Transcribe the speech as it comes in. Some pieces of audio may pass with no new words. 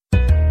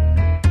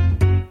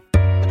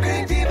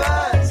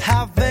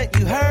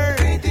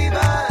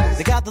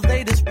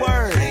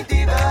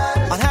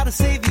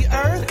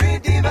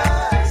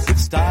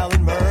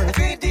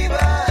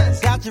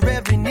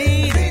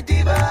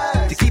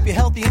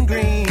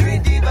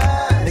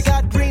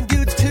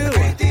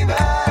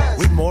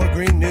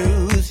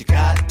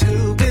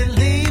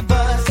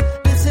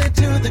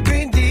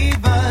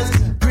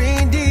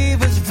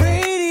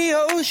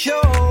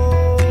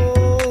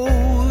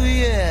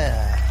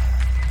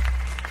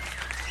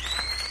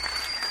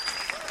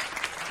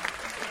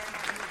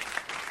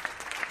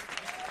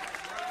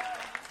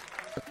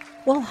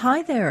Well,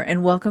 hi there,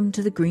 and welcome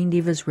to the Green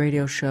Divas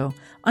radio show.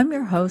 I'm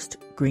your host,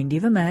 Green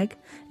Diva Meg,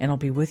 and I'll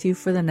be with you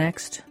for the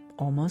next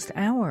almost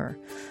hour.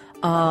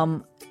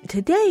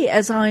 Today,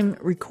 as I'm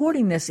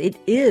recording this, it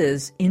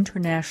is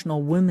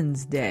International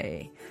Women's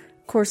Day.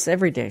 Of course,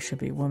 every day should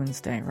be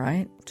Women's Day,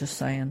 right? Just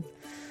saying.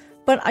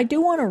 But I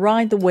do want to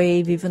ride the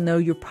wave, even though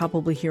you're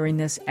probably hearing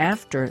this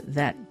after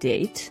that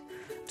date.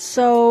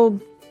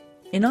 So,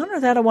 in honor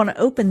of that, I want to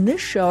open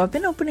this show. I've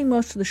been opening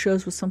most of the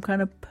shows with some kind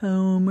of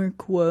poem or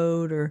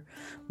quote or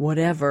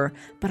whatever,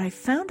 but I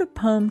found a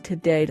poem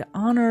today to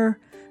honor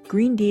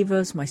Green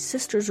Divas, my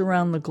sisters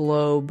around the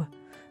globe.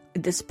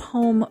 This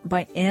poem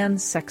by Anne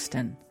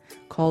Sexton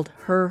called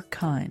Her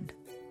Kind.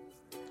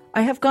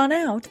 I have gone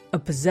out, a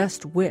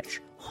possessed witch,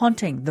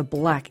 haunting the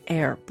black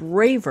air,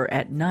 braver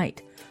at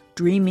night,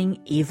 dreaming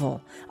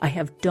evil. I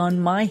have done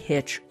my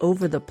hitch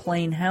over the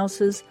plain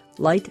houses,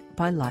 light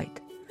by light.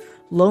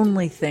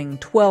 Lonely thing,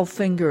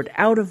 12-fingered,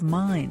 out of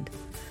mind.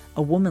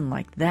 A woman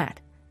like that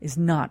is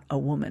not a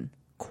woman,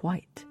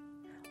 quite.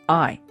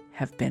 I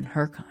have been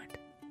her kind.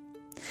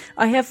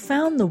 I have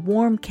found the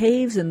warm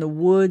caves in the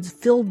woods,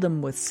 filled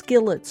them with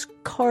skillets,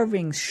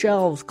 carvings,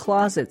 shelves,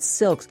 closets,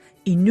 silks,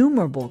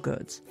 innumerable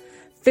goods.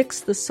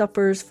 Fixed the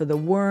suppers for the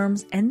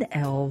worms and the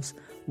elves,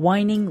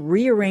 whining,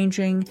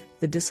 rearranging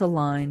the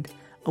disaligned.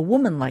 A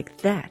woman like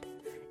that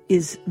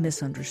is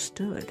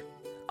misunderstood.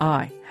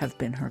 I have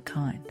been her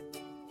kind.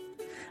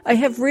 I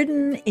have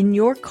ridden in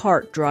your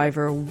cart,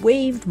 driver,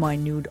 waved my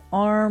nude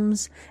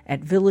arms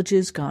at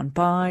villages gone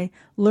by,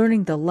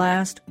 learning the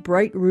last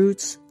bright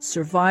roots,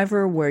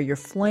 survivor where your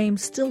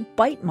flames still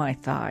bite my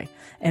thigh,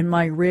 and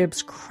my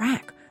ribs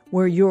crack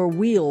where your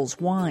wheels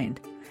wind.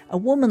 A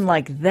woman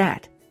like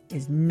that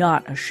is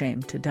not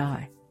ashamed to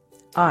die.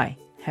 I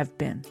have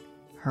been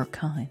her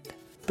kind.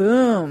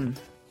 Boom.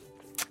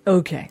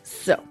 Okay,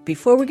 so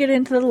before we get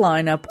into the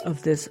lineup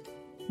of this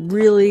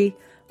really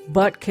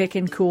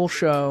butt-kicking cool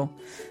show,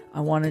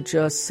 I want to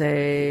just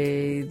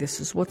say this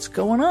is what's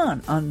going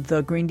on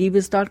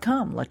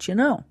thegreendivas.com. Let you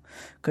know,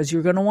 because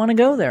you're going to want to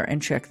go there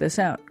and check this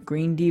out.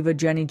 Green Diva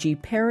Jenny G.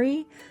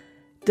 Perry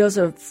does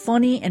a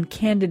funny and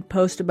candid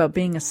post about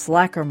being a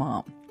slacker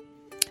mom,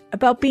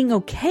 about being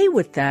okay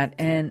with that,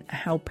 and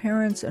how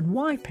parents and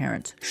why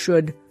parents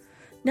should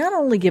not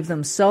only give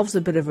themselves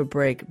a bit of a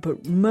break,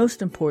 but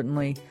most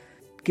importantly,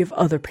 give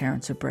other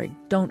parents a break.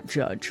 Don't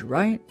judge,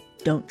 right?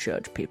 Don't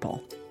judge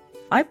people.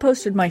 I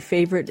posted my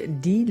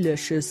favorite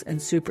delicious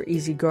and super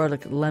easy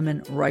garlic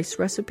lemon rice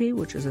recipe,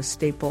 which is a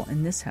staple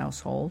in this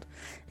household.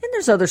 And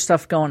there's other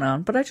stuff going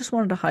on, but I just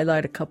wanted to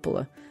highlight a couple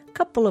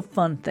of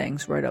fun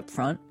things right up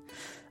front.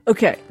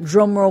 Okay,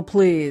 drum roll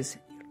please.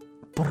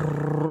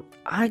 Brrr,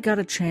 I got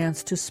a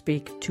chance to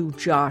speak to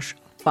Josh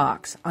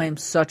Fox. I am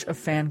such a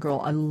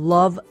fangirl. I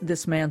love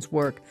this man's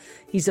work.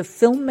 He's a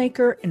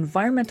filmmaker,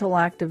 environmental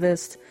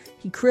activist.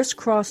 He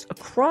crisscrossed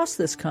across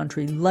this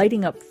country,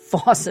 lighting up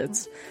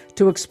faucets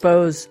to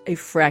expose a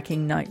fracking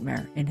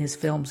nightmare in his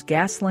films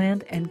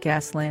Gasland and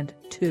Gasland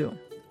 2.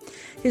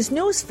 His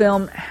newest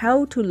film,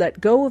 How to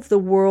Let Go of the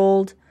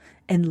World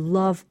and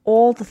Love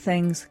All the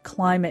Things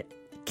Climate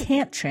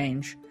Can't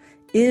Change,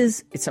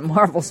 it's a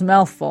marvelous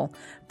mouthful,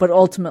 but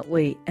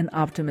ultimately an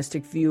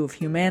optimistic view of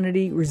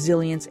humanity,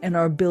 resilience, and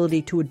our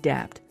ability to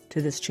adapt to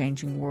this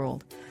changing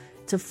world.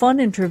 It's a fun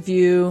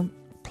interview.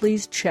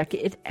 Please check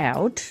it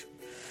out.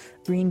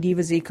 Green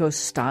Divas Eco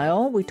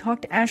Style. We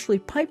talked to Ashley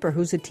Piper,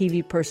 who's a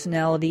TV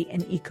personality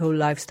and eco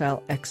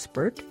lifestyle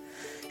expert.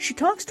 She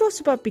talks to us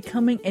about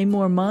becoming a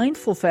more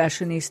mindful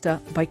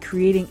fashionista by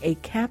creating a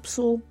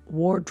capsule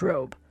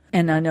wardrobe.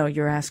 And I know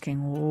you're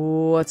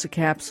asking, what's a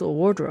capsule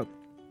wardrobe?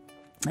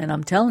 And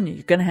I'm telling you,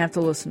 you're going to have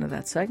to listen to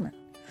that segment.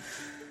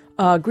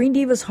 Green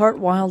Divas Heart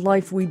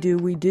Wildlife, We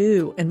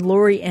Do. And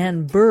Lori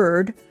Ann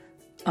Bird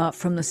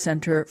from the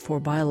Center for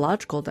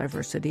Biological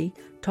Diversity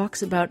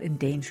talks about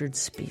endangered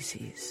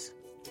species.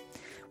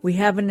 We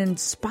have an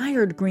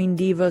inspired Green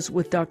Divas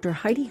with Dr.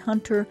 Heidi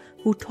Hunter,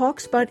 who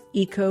talks about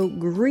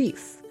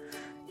eco-grief.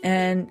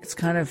 And it's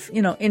kind of,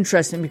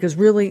 interesting because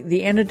really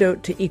the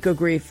antidote to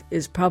eco-grief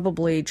is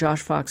probably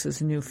Josh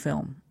Fox's new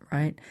film,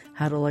 right?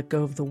 How to Let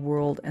Go of the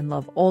World and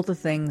Love All the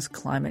Things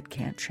Climate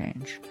Can't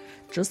Change.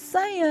 Just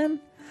saying.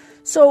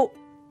 So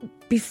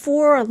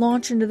before I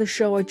launch into the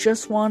show, I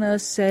just want to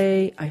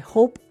say I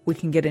hope we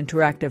can get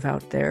interactive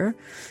out there.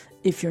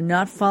 If you're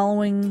not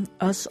following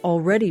us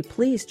already,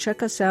 please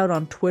check us out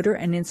on Twitter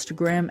and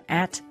Instagram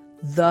at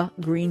The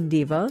Green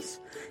Divas.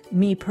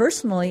 Me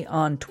personally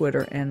on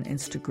Twitter and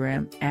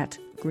Instagram at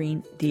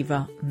Green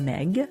Diva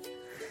Meg.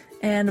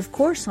 And of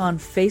course on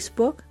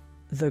Facebook,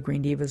 The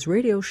Green Divas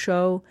Radio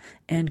Show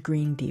and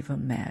Green Diva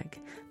Mag.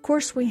 Of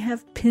course, we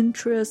have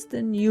Pinterest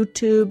and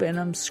YouTube, and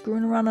I'm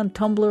screwing around on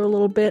Tumblr a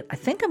little bit. I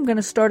think I'm going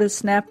to start a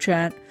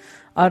Snapchat.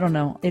 I don't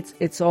know.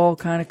 It's all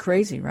kind of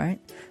crazy,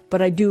 right?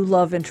 But I do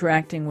love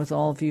interacting with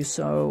all of you,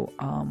 so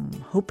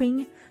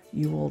hoping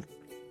you will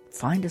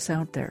find us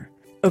out there.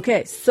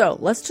 Okay, so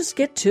let's just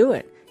get to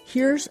it.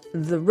 Here's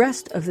the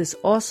rest of this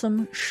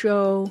awesome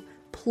show.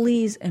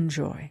 Please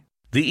enjoy.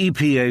 The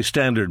EPA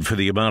standard for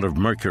the amount of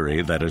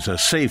mercury that is a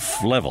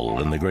safe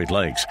level in the Great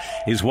Lakes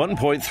is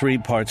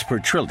 1.3 parts per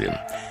trillion.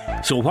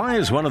 So why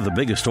is one of the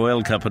biggest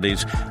oil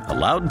companies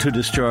allowed to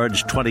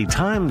discharge 20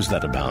 times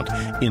that amount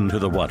into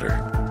the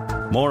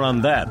water? More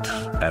on that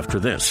after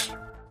this.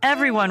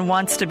 Everyone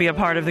wants to be a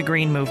part of the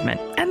green movement,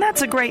 and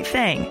that's a great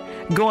thing.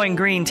 Going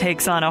green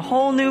takes on a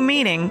whole new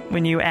meaning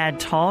when you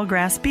add tall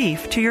grass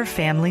beef to your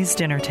family's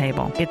dinner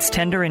table. It's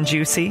tender and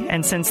juicy,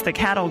 and since the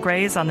cattle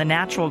graze on the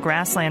natural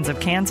grasslands of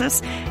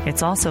Kansas,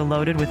 it's also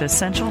loaded with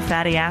essential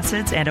fatty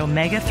acids and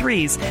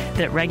omega-3s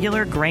that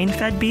regular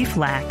grain-fed beef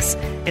lacks.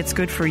 It's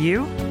good for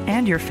you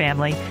and your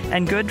family,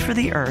 and good for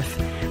the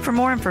earth. For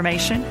more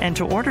information and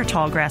to order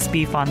tall grass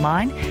beef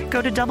online,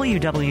 go to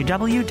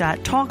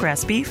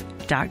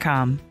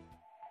www.tallgrassbeef.com.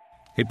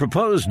 A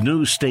proposed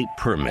new state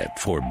permit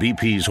for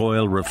BP's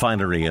oil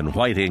refinery in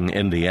Whiting,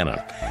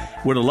 Indiana,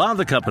 would allow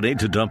the company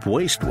to dump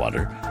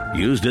wastewater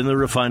used in the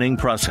refining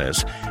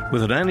process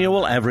with an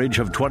annual average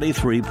of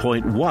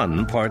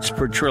 23.1 parts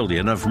per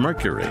trillion of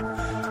mercury.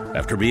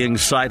 After being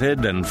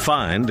cited and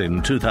fined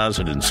in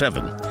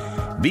 2007,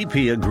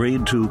 BP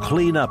agreed to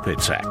clean up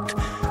its act.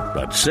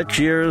 But 6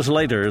 years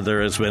later,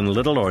 there has been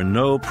little or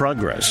no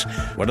progress.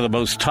 One of the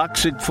most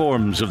toxic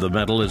forms of the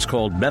metal is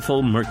called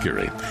methyl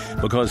mercury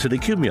because it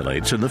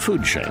accumulates in the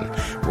food chain,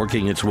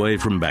 working its way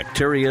from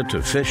bacteria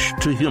to fish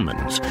to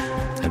humans.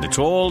 And it's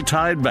all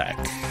tied back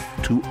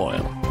to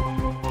oil.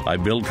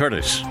 I'm Bill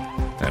Curtis,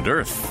 and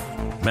Earth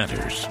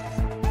Matters.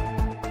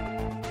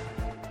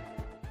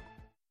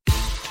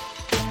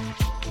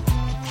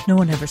 No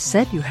one ever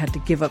said you had to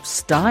give up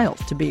style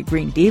to be a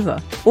green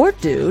diva. Or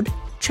dude.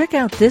 Check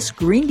out this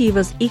Green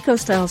Divas Eco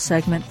Style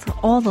segment for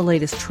all the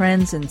latest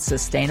trends in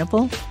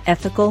sustainable,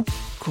 ethical,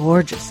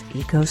 gorgeous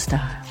eco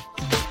style.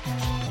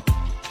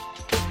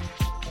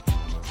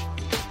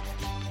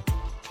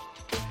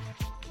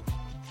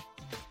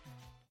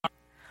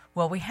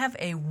 Well, we have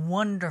a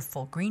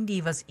wonderful Green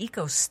Divas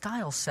Eco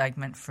Style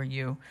segment for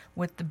you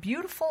with the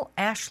beautiful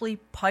Ashley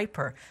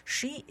Piper.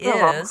 She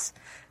is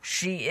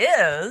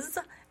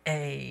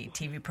a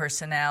TV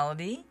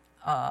personality.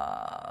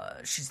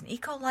 She's an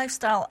eco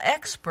lifestyle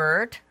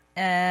expert,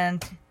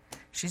 and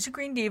she's a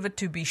green diva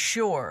to be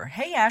sure.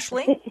 Hey,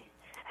 Ashley.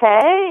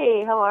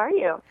 Hey, how are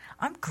you?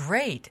 I'm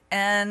great.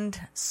 And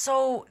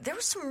so there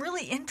was some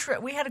really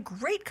we had a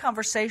great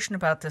conversation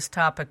about this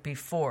topic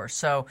before,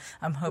 so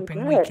I'm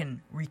hoping we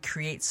can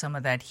recreate some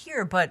of that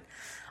here. But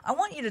I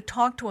want you to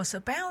talk to us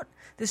about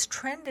this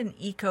trend in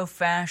eco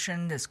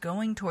fashion that's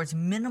going towards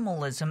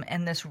minimalism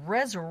and this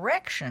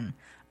resurrection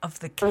of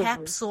the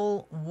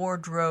capsule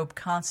wardrobe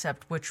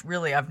concept, which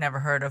really I've never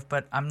heard of,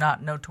 but I'm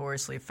not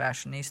notoriously a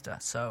fashionista,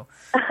 so.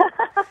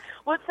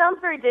 Well, it sounds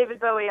very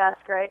David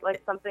Bowie-esque, right?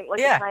 Like something like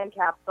a time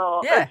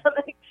capsule or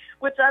something,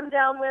 which I'm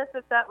down with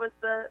if that was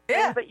the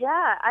thing. But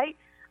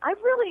I've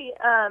really,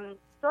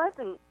 so I've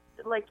been,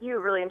 like you,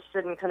 really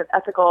interested in kind of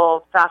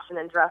ethical fashion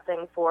and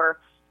dressing for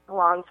a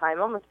long time,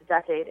 almost a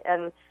decade.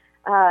 And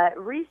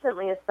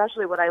recently,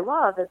 especially what I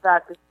love is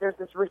that there's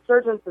this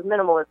resurgence of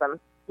minimalism.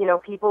 You know,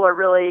 people are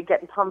really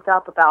getting pumped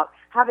up about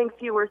having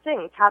fewer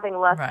things, having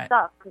less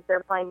stuff, because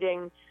they're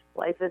finding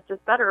life is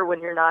just better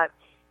when you're not,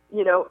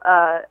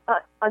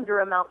 under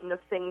a mountain of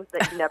things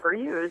that you never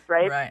use,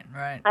 right? Right.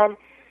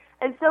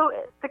 And so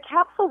the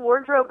capsule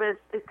wardrobe is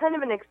kind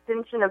of an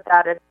extension of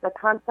that. It's a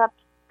concept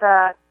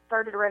that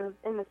started around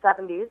in the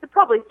 70s. It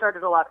probably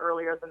started a lot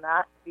earlier than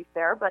that, to be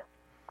fair, but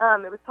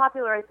it was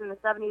popularized in the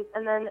 70s,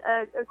 and then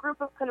a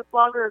group of kind of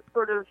bloggers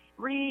sort of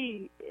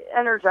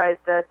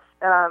re-energized it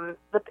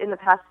in the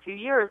past few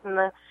years. And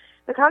the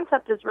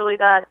concept is really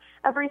that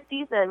every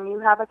season you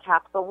have a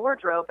capsule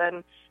wardrobe,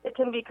 and it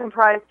can be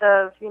comprised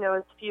of,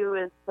 as few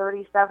as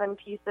 37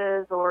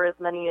 pieces or as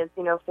many as,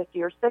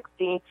 50 or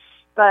 60.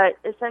 But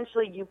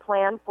essentially you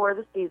plan for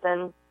the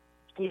season,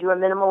 you do a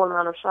minimal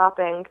amount of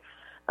shopping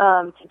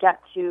to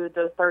get to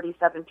those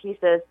 37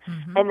 pieces,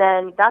 and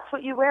then that's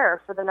what you wear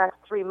for the next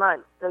 3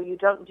 months. So you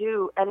don't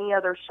do any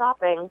other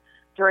shopping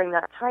during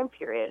that time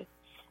period.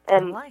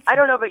 And I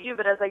don't know about you,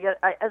 but as I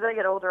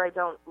get older, I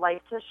don't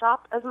like to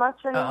shop as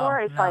much anymore.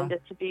 I find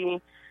it to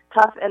be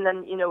tough. And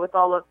then with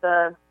all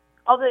the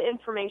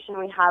information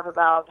we have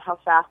about how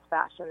fast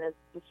fashion is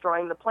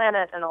destroying the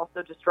planet and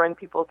also destroying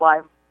people's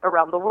lives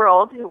around the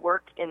world who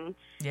work in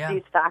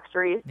these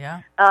factories.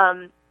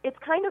 It's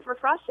kind of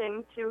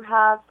refreshing to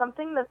have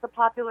something that's a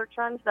popular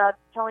trend that's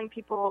telling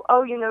people,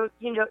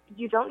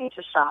 you don't need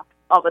to shop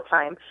all the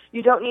time.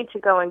 You don't need to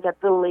go and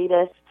get the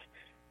latest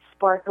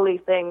sparkly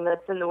thing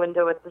that's in the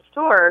window at the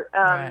store.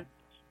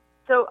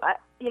 So, a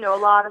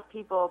lot of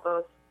people,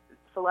 both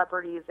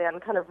celebrities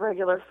and kind of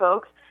regular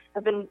folks,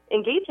 have been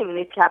engaging in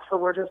these capsule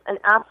wardrobes and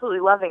absolutely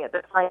loving it.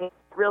 They're finding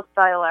real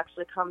style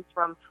actually comes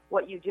from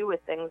what you do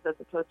with things as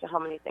opposed to how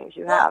many things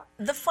you have.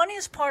 The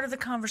funniest part of the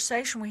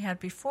conversation we had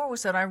before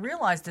was that I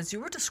realized as you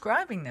were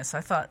describing this,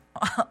 I thought,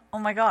 oh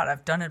my God,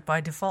 I've done it by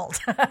default.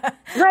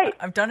 Right.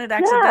 I've done it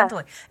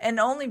accidentally. And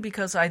only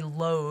because I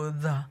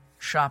loathe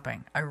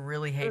shopping. I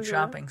really hate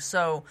shopping.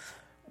 So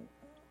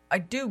I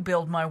do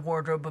build my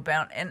wardrobe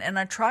about, and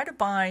I try to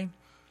buy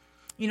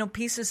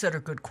pieces that are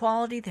good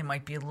quality. They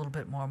might be a little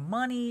bit more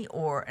money,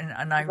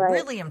 and I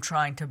really am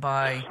trying to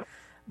buy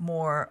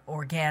more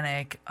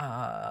organic,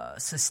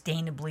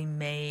 sustainably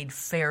made,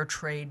 fair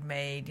trade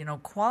made,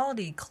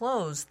 quality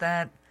clothes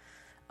that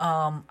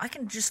I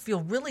can just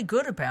feel really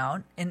good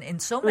about in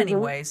so many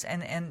ways.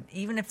 And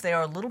even if they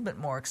are a little bit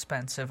more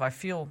expensive, I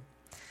feel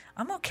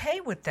I'm okay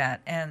with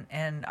that.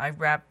 And I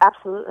wrap...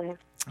 Absolutely.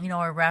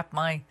 I wrap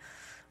my...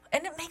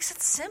 And it makes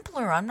it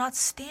simpler. I'm not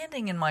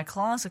standing in my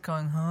closet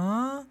going,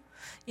 huh?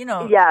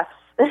 Yes.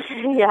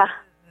 Yeah.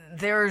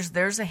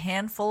 There's a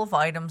handful of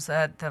items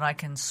that I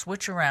can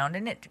switch around,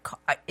 and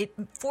it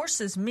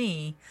forces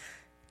me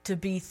to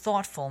be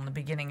thoughtful in the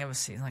beginning of a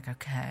season. Like,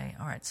 okay,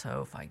 all right,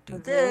 so if I do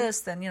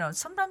this, then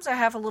sometimes I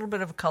have a little bit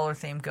of a color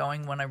theme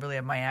going when I really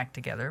have my act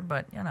together.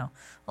 But a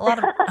lot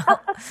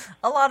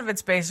of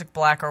it's basic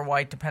black or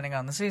white depending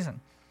on the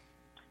season.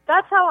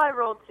 That's how I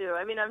roll too.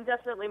 I mean, I'm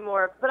definitely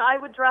more, but I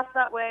would dress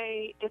that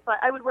way if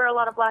I would wear a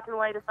lot of black and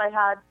white if I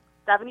had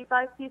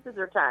 75 pieces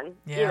or 10.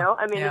 Yeah.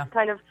 I mean, it's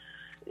kind of.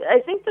 I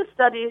think the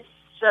studies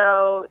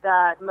show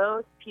that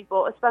most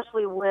people,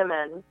 especially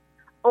women,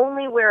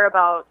 only wear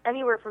about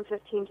anywhere from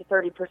 15 to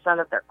 30%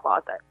 of their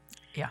closet.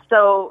 Yeah.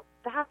 So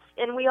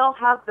and we all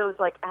have those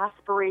like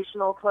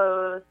aspirational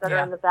clothes that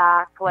are in the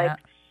back. Like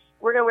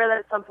we're going to wear that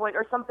at some point,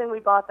 or something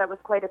we bought that was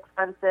quite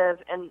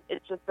expensive and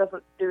it just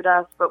doesn't suit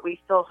us, but we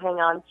still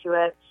hang on to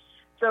it.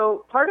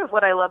 So part of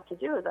what I love to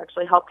do is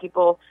actually help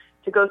people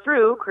to go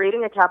through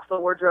creating a capsule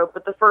wardrobe,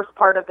 but the first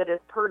part of it is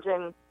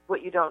purging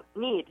what you don't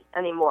need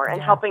anymore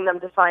and helping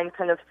them to find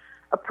kind of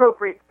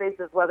appropriate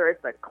spaces, whether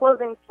it's a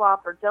clothing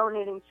swap or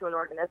donating to an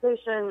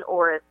organization,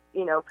 or it's,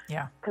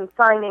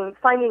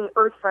 finding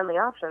earth-friendly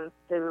options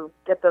to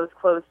get those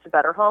clothes to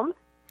better homes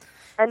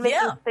and make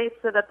them space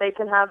so that they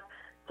can have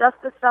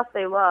just the stuff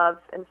they love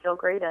and feel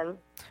great in.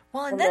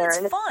 Well, and then it's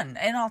fun.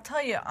 And I'll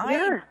tell you,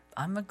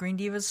 I'm a Green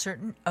Diva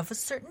of a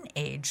certain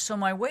age, so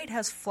my weight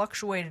has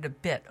fluctuated a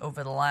bit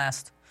over the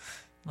last,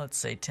 let's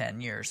say,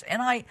 10 years.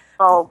 And I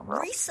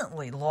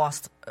recently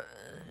lost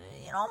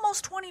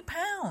almost 20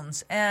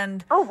 pounds.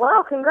 And oh,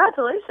 wow,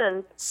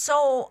 congratulations.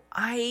 So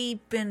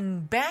I've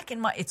been back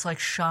it's like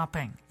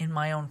shopping in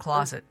my own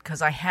closet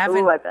because I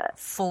haven't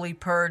fully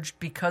purged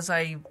because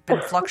I've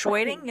been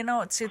fluctuating.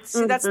 That's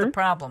the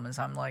problem is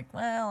I'm like,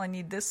 well, I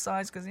need this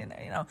size because,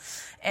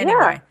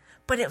 anyway.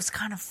 But it was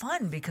kind of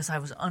fun because I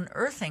was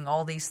unearthing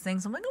all these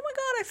things. I'm like, oh my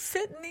God, I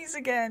fit in these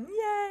again.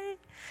 Yay.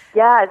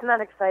 Yeah, isn't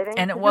that exciting?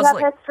 And it was you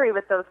have history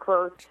with those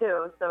clothes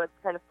too, so it's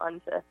kind of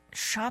fun to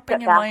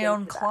shopping in my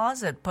own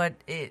closet. But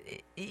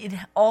it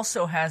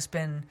also has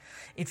been.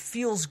 It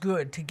feels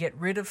good to get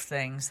rid of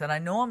things that I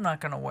know I'm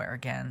not going to wear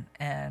again,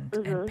 and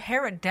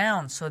pare it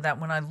down so that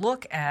when I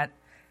look at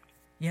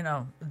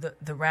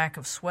the rack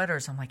of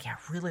sweaters, I'm like, yeah,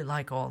 I really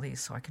like all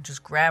these, so I can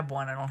just grab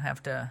one. I don't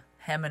have to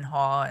hem and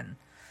haw and.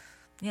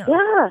 Yeah,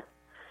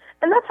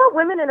 and that's how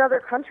women in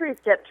other countries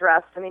get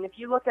dressed. I mean, if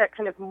you look at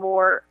kind of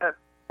more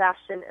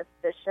fashion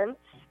efficient,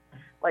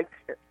 like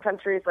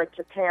countries like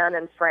Japan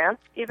and France,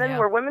 even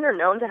where women are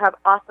known to have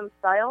awesome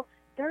style,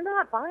 they're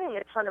not buying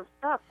a ton of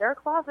stuff. Their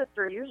closets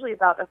are usually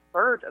about a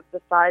third of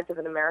the size of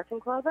an American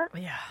closet.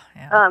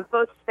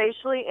 Both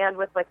spatially and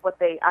with like what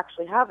they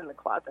actually have in the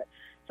closet.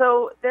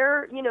 So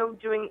they're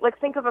doing like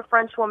think of a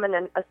French woman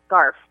and a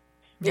scarf.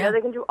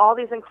 They can do all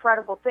these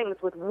incredible things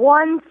with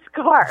one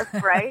scarf,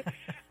 right?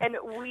 and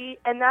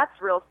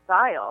that's real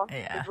style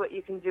is what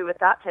you can do with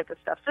that type of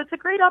stuff. So it's a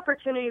great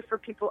opportunity for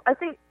people. I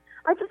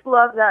just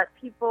love that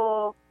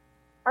people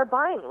are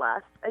buying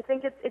less. I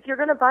think if you're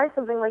going to buy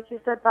something, like you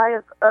said, buy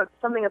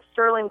something of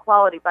sterling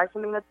quality, buy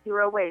something that's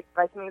zero waste,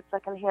 buy something that's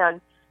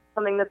secondhand,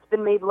 something that's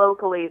been made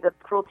locally, that's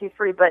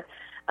cruelty-free. But,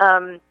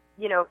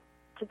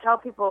 to tell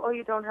people,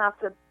 you don't have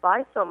to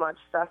buy so much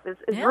stuff is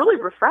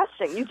really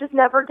refreshing. You just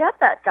never get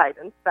that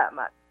guidance that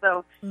much.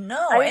 So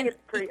I think it's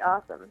pretty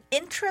awesome.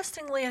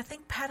 Interestingly, I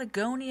think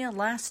Patagonia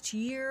last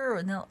year or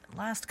in the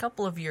last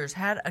couple of years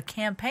had a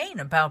campaign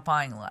about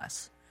buying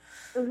less,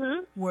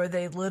 where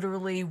they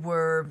literally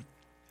were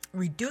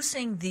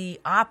reducing the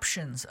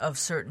options of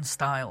certain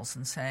styles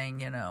and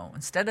saying,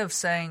 instead of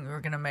saying we're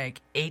going to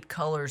make 8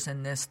 colors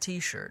in this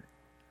T-shirt,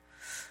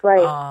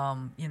 right.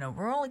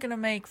 We're only going to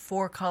make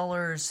 4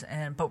 colors,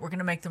 but we're going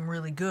to make them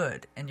really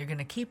good, and you're going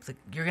to keep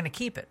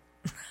it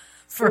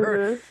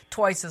for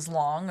twice as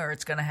long, or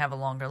it's going to have a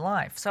longer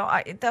life. So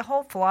the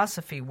whole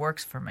philosophy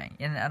works for me,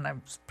 and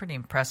I'm pretty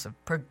impressive,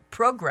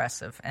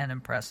 progressive, and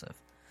impressive.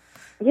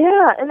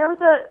 Yeah, and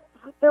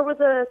there was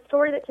a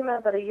story that came out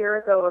about a year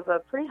ago of a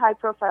pretty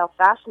high-profile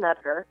fashion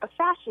editor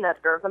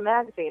of a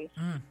magazine,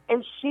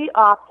 and she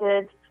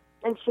opted,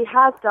 and she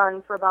has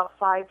done for about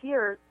 5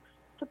 years,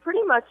 to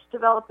pretty much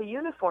develop a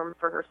uniform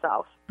for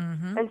herself.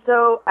 And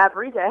so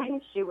every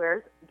day she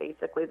wears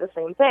basically the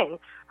same thing.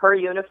 Her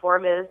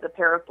uniform is a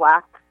pair of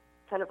black,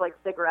 kind of like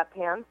cigarette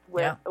pants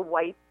with a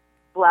white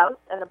blouse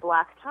and a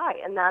black tie.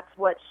 And that's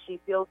what she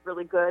feels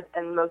really good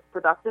and most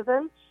productive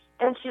in.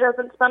 And she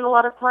doesn't spend a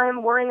lot of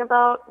time worrying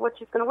about what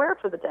she's going to wear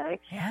for the day.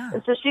 Yeah.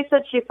 And so she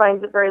said she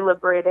finds it very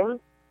liberating.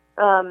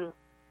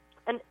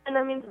 And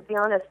I mean, to be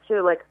honest,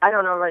 too, like, I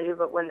don't know about you,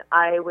 but when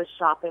I was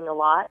shopping a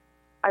lot,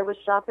 I was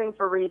shopping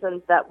for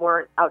reasons that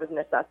weren't out of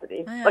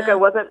necessity. Yeah. Like, I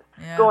wasn't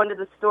going to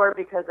the store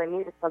because I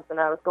needed something.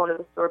 I was going to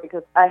the store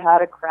because I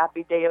had a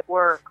crappy day at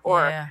work,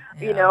 or,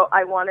 you know,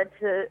 I wanted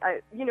to,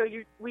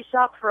 we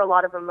shop for a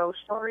lot of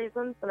emotional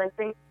reasons, and I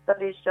think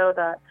studies show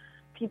that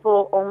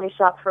people only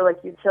shop for,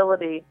 like,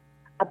 utility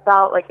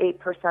about, like,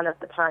 8% of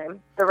the time.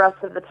 The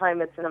rest of the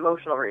time, it's an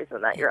emotional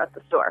reason that you're at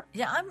the store.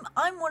 Yeah,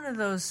 I'm one of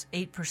those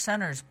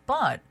 8%ers,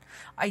 but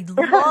I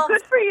love.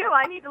 Good for you.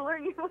 I need to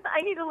learn you.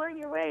 I need to learn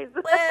your ways.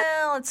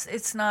 Well,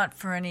 it's not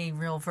for any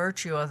real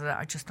virtue other than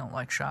I just don't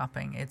like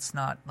shopping. It's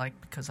not like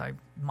because I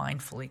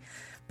mindfully,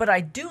 but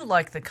I do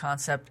like the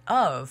concept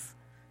of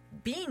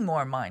being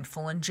more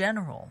mindful in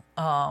general.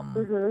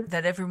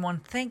 That everyone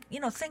think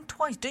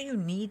twice. Do you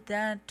need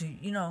that?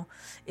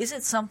 Is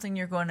it something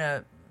you're going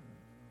to?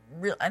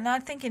 And I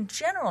think in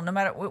general, no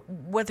matter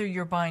whether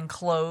you're buying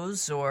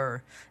clothes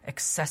or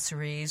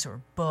accessories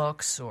or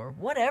books or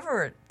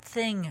whatever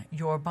thing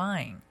you're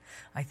buying,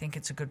 I think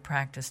it's a good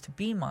practice to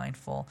be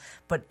mindful.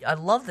 But I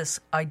love this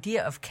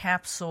idea of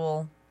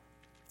capsule,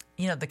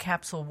 the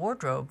capsule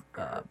wardrobe,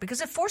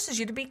 because it forces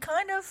you to be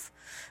kind of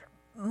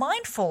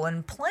mindful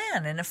and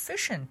plan and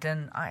efficient,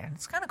 and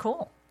it's kind of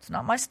cool. It's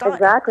not my style.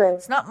 Exactly.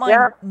 It's not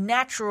my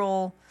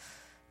natural,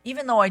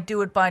 even though I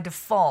do it by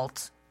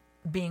default.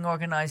 Being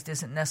organized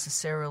isn't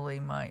necessarily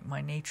my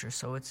nature,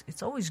 so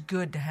it's always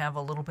good to have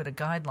a little bit of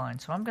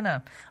guideline. So I'm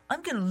gonna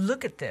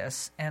look at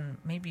this and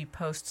maybe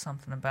post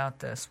something about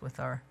this with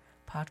our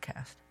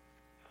podcast.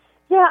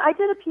 Yeah, I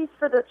did a piece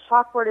for the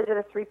Chalkboard. I did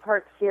a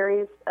 3-part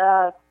series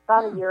about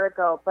a year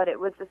ago, but it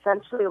was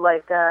essentially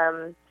like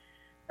a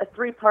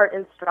 3-part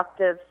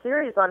instructive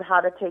series on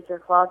how to take your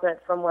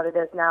closet from what it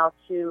is now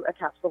to a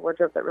capsule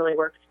wardrobe that really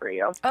works for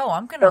you. Oh,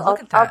 I'm gonna look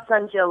at that. I'll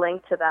send you a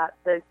link to that.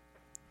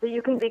 So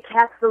you can be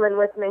capsuling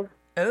with me.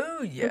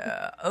 Oh,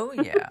 yeah.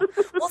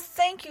 Well,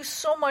 thank you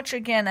so much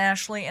again,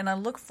 Ashley, and I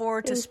look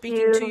forward to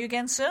speaking to you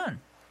again soon.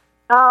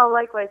 Oh,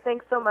 likewise.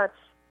 Thanks so much.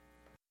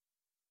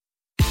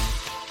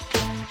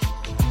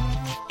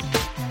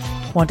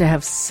 Want to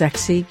have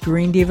sexy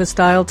Green Diva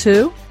style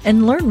too?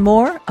 And learn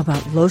more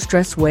about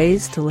low-stress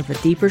ways to live a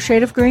deeper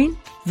shade of green?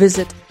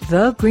 Visit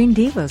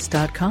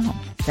thegreendivas.com.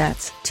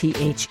 That's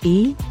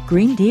THE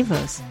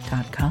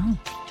greendivas.com.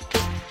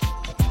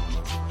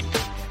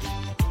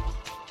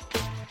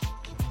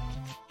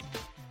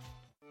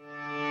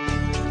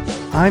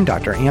 I'm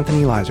Dr.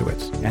 Anthony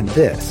Lazowitz, and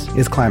this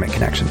is Climate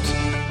Connections.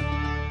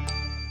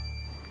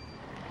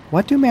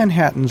 What do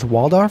Manhattan's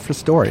Waldorf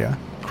Astoria,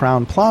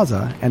 Crowne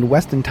Plaza, and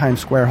Westin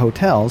Times Square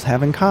hotels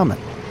have in common,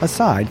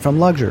 aside from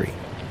luxury?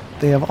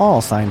 They have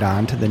all signed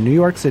on to the New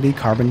York City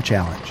Carbon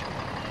Challenge.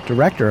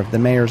 Director of the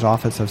Mayor's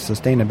Office of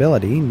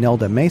Sustainability,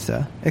 Nilda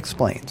Mesa,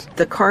 explains.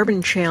 The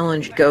Carbon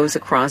Challenge goes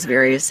across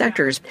various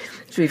sectors.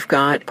 So we've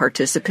got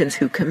participants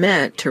who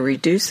commit to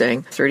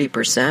reducing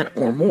 30%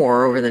 or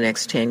more over the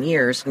next 10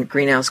 years in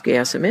greenhouse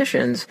gas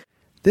emissions.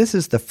 This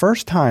is the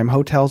first time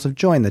hotels have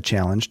joined the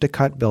challenge to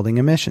cut building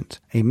emissions,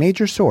 a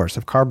major source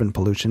of carbon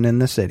pollution in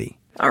the city.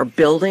 Our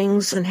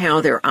buildings and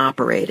how they're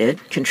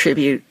operated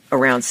contribute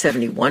around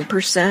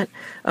 71%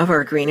 of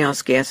our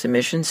greenhouse gas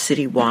emissions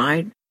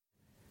citywide.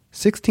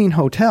 16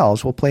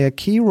 hotels will play a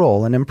key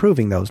role in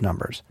improving those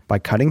numbers by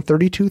cutting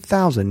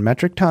 32,000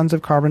 metric tons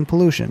of carbon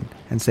pollution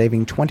and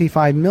saving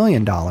 $25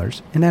 million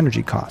in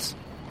energy costs.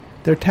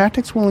 Their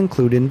tactics will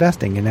include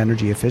investing in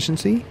energy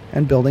efficiency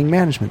and building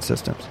management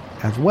systems,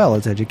 as well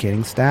as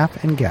educating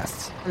staff and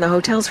guests. The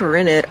hotels who are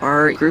in it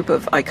are a group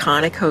of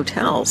iconic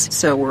hotels,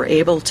 so we're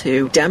able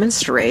to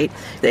demonstrate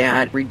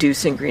that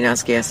reducing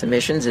greenhouse gas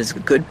emissions is a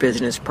good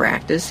business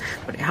practice.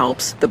 It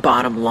helps the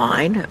bottom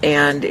line,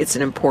 and it's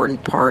an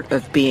important part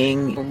of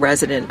being a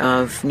resident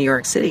of New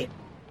York City.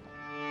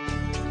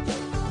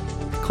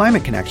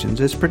 Climate Connections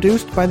is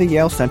produced by the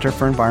Yale Center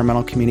for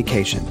Environmental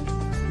Communication.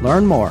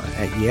 Learn more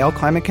at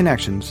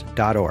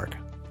yaleclimateconnections.org.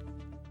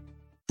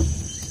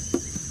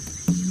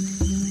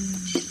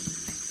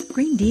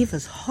 Green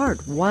Divas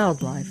heart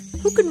wildlife.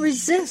 Who can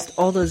resist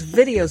all those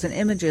videos and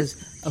images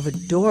of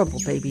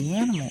adorable baby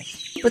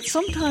animals? But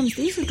sometimes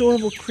these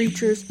adorable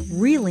creatures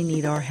really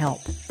need our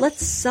help.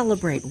 Let's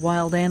celebrate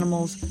wild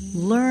animals,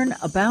 learn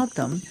about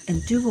them,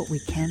 and do what we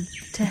can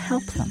to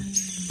help them.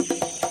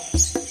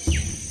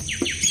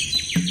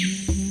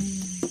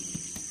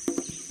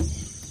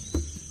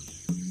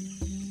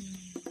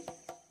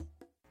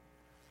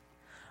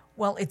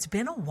 Well, it's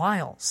been a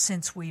while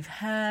since we've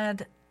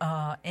had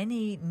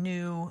any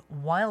new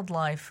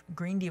wildlife,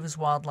 Green Divas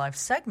Wildlife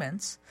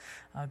segments,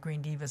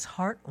 Green Divas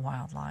Heart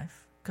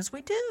Wildlife, because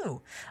we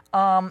do.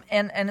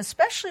 And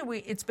especially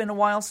it's been a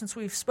while since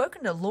we've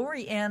spoken to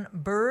Lori Ann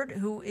Bird,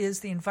 who is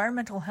the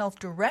Environmental Health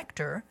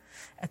Director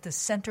at the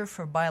Center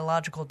for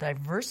Biological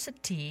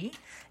Diversity,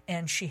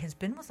 and she has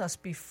been with us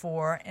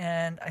before,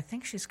 and I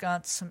think she's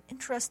got some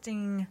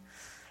interesting,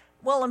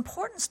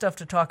 important stuff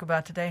to talk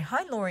about today.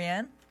 Hi, Lori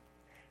Ann.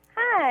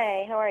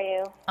 Hi, how are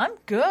you? I'm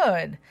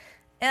good.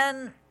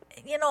 And,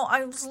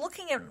 I was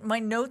looking at my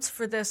notes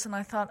for this, and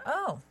I thought,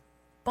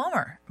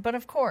 Bummer. But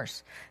of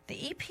course, the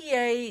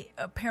EPA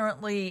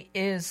apparently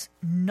is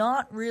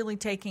not really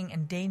taking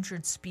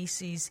endangered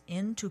species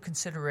into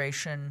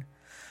consideration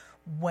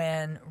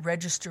when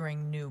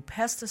registering new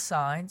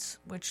pesticides,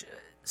 which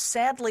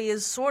sadly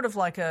is sort of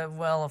like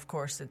of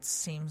course it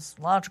seems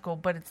logical,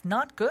 but it's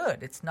not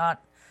good. It's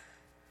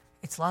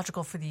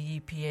logical for the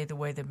EPA the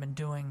way they've been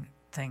doing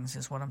things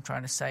is what I'm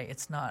trying to say.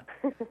 It's not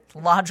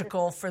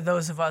logical for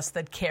those of us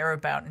that care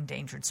about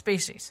endangered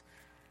species.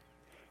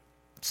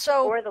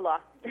 So, or the law.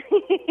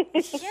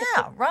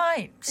 Yeah,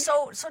 right.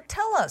 So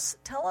tell us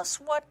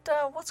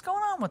what's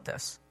going on with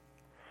this.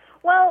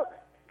 Well,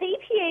 the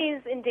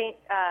EPA's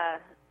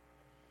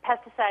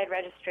pesticide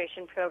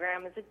registration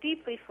program is a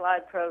deeply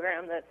flawed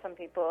program that some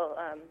people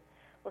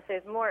will say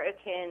is more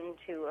akin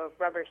to a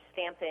rubber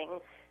stamping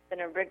than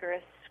a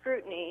rigorous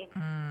scrutiny.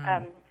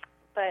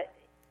 But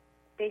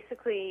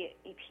basically,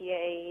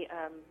 EPA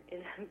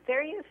is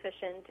very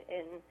efficient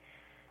in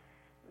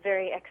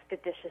very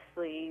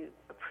expeditiously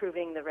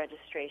approving the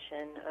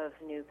registration of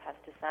new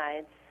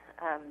pesticides.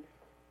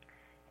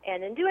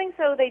 And in doing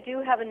so, they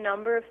do have a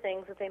number of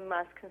things that they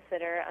must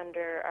consider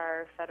under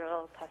our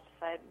federal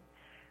pesticide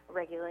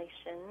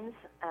regulations.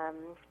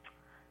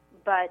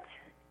 But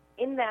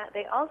in that,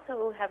 they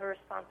also have a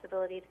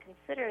responsibility to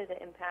consider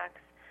the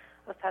impacts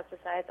of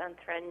pesticides on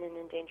threatened and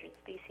endangered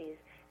species.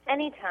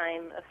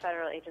 Anytime a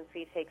federal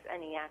agency takes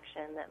any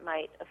action that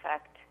might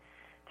affect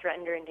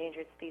threatened or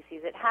endangered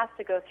species, it has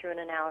to go through an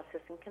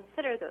analysis and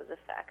consider those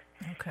effects.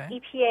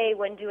 Okay. EPA,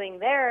 when doing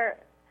their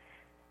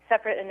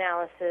separate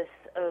analysis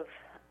of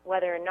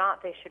whether or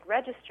not they should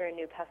register a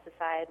new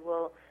pesticide,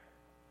 will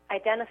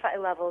identify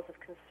levels of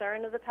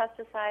concern of the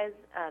pesticides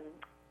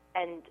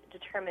and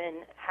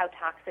determine how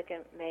toxic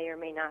it may or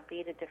may not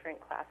be to different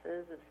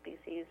classes of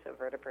species, so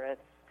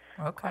vertebrates,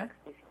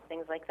 species,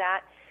 things like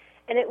that.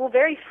 And it will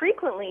very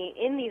frequently,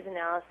 in these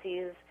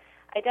analyses,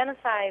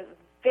 identify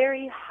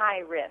very high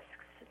risks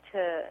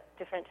to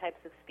different types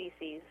of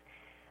species,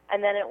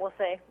 and then it will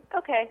say,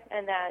 okay,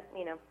 and that,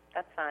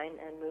 that's fine,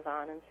 and move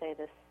on and say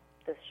this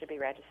should be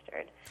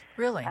registered.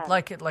 Really?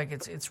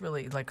 It's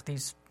really like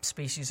these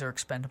species are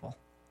expendable.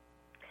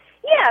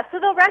 Yeah, so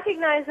they'll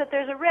recognize that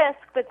there's a risk,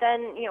 but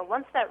then,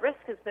 once that risk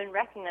has been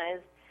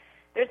recognized,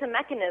 there's a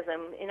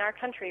mechanism. In our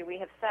country, we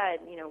have said,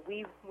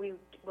 we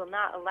will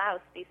not allow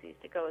species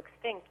to go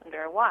extinct under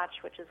our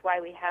watch, which is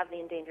why we have the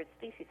Endangered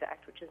Species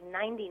Act, which is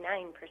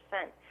 99%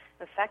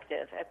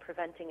 effective at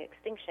preventing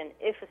extinction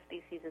if a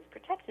species is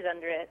protected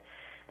under it.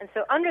 And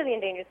so under the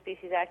Endangered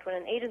Species Act, when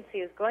an agency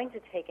is going to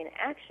take an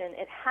action,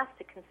 it has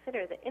to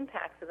consider the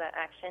impacts of that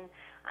action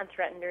on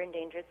threatened or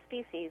endangered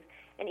species.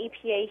 And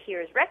EPA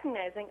here is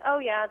recognizing, oh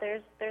yeah,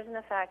 there's an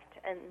effect,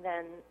 and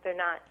then they're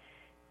not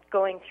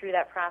going through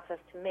that process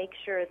to make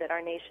sure that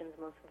our nation's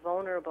most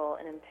vulnerable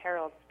and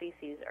imperiled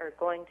species are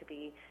going to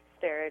be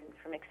spared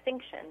from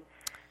extinction.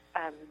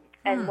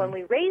 And when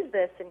we raise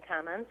this in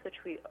comments,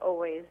 which we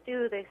always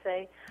do, they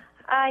say,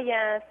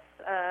 yes,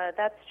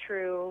 that's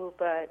true,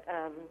 but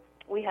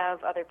we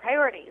have other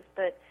priorities.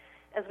 But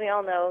as we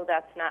all know,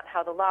 that's not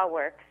how the law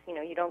works.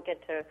 You don't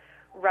get to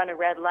run a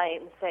red light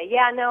and say,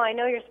 yeah, no, I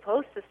know you're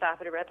supposed to stop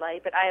at a red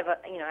light, but I have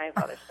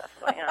other stuff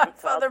going on.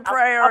 So other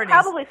priorities.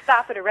 I'll probably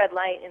stop at a red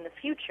light in the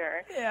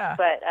future,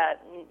 but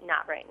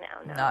not right now.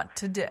 No. Not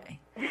today.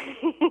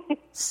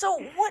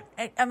 So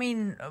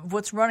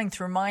what's running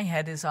through my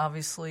head is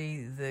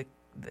obviously the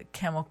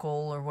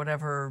chemical or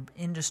whatever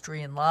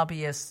industry and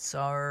lobbyists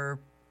are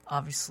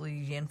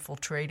obviously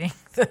infiltrating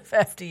the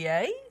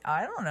FDA.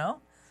 I don't know.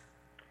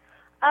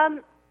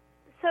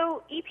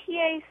 So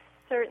EPA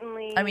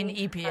certainly...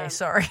 EPA,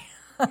 sorry.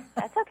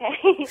 That's okay.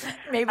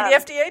 Maybe the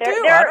FDA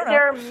too. I don't know.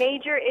 There are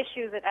major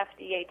issues at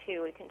FDA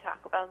too. We can talk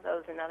about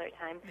those another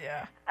time.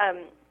 Yeah.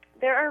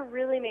 There are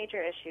really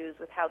major issues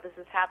with how this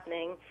is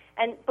happening,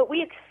 but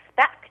we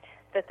expect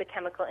that the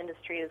chemical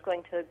industry is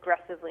going to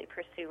aggressively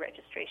pursue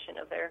registration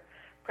of their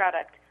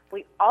product.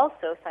 We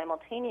also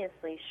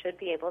simultaneously should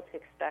be able to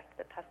expect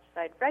that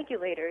pesticide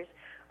regulators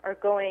are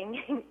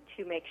going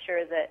to make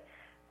sure that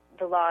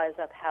the law is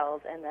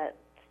upheld and that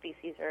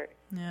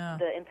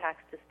the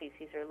impacts to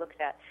species are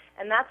looked at.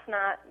 And that's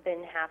not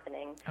been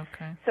happening.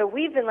 Okay. So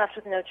we've been left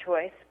with no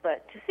choice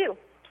but to sue.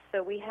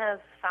 So we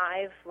have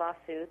 5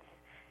 lawsuits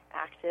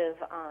active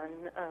on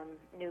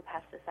new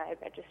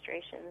pesticide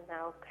registrations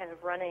now, kind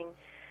of running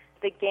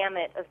the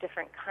gamut of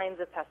different kinds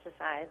of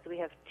pesticides. We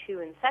have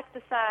 2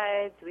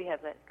 insecticides, we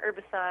have an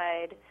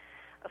herbicide,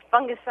 a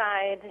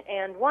fungicide,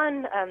 and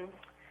one,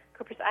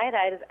 cuprous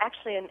iodide, is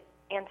actually an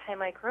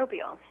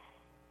antimicrobial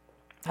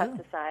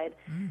pesticide,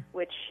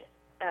 which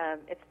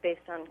it's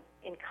based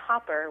in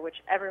copper, which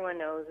everyone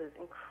knows is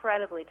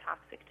incredibly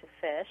toxic to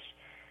fish.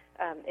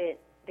 It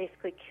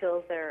basically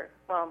kills their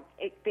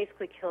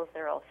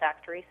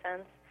olfactory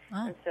sense.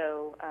 And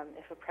so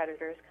if a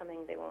predator is coming,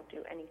 they won't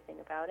do anything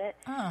about it.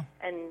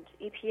 And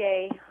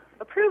EPA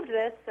approved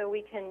this so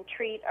we can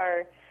treat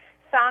our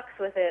socks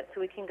with it, so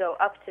we can go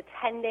up to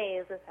 10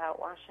 days without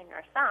washing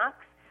our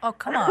socks. Oh,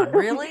 come on,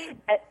 really?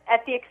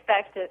 at the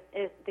expense of,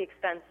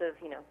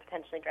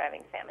 potentially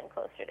driving salmon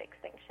closer to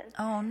extinction.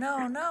 Oh,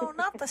 no,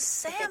 not the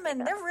salmon.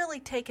 They're really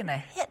taking a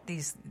hit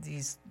these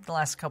the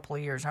last couple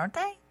of years, aren't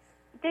they?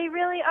 They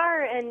really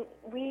are, and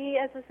we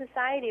as a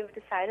society have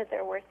decided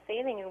they're worth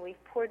saving, and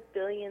we've poured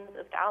billions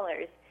of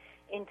dollars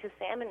into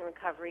salmon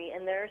recovery,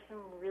 and there are some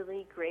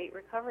really great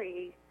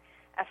recovery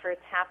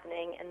efforts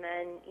happening, and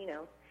then,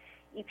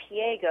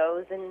 EPA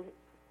goes and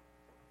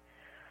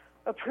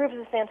approves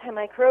this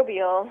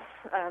antimicrobial,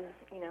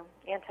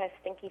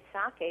 anti-stinky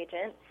sock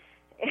agent.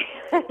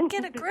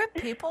 Get a grip,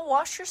 people.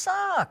 Wash your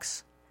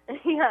socks.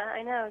 Yeah,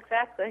 I know,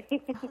 exactly.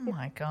 Oh,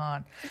 my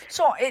God.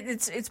 So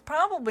it's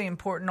probably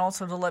important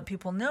also to let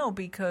people know,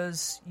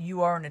 because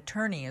you are an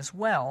attorney as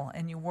well,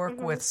 and you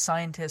work with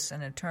scientists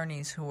and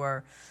attorneys who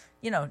are,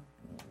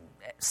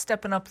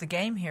 stepping up the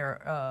game here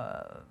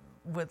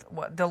with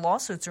what the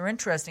lawsuits are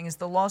interesting. Is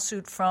the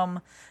lawsuit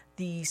from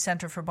the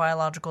Center for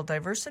Biological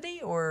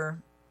Diversity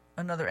or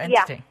another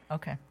entity? Yeah.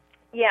 Okay.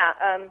 Yeah.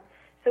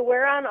 So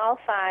we're on all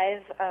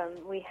 5.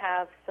 We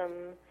have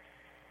some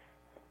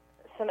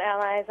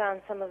allies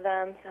on some of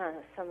them.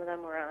 Some of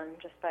them we're on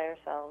just by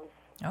ourselves.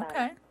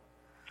 Okay.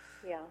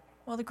 Yeah.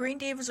 Well, the Green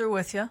Divas are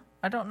with you.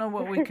 I don't know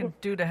what we can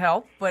do to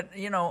help, but,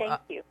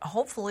 Thank you.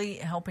 Hopefully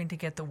helping to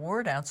get the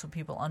word out so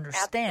people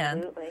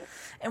understand. Absolutely.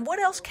 And what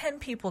else can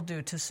people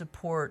do to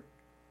support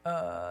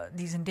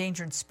these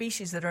endangered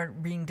species that are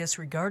being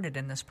disregarded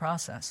in this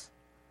process?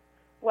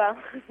 Well,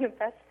 the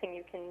best thing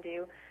you can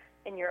do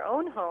in your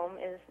own home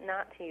is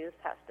not to use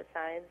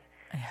pesticides.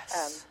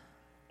 Yes.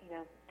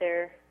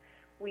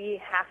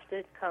 We have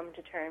to come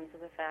to terms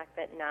with the fact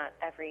that not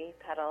every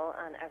petal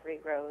on every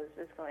rose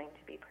is going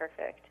to be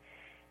perfect,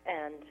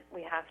 and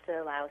we have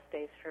to allow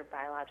space for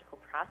biological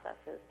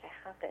processes to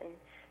happen.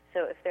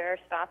 So if there are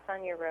spots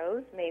on your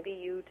rose, maybe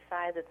you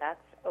decide that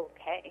that's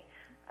okay.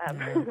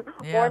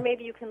 Yeah. Or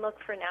maybe you can look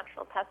for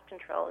natural pest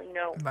control.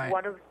 Right.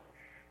 One of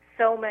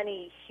so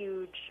many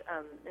huge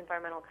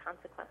environmental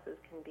consequences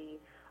can be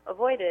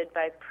avoided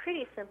by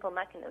pretty simple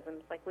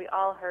mechanisms. Like we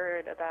all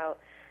heard about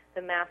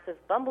the massive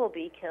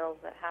bumblebee kills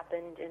that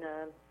happened in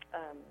a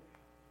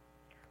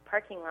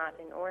parking lot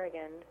in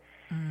Oregon,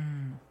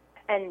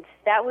 and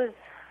that was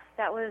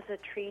a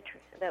tree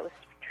that was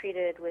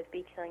treated with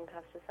bee-killing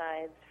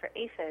pesticides for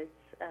aphids.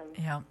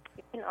 Yeah.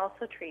 You can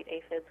also treat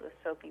aphids with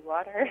soapy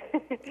water.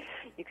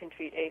 You can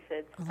treat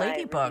aphids.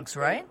 Ladybugs,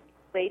 right?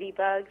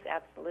 Ladybugs,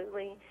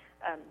 absolutely.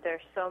 There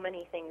are so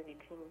many things you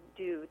can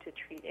do to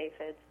treat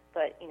aphids,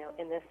 but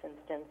in this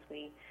instance,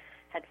 we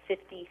had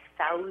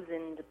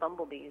 50,000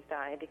 bumblebees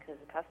die because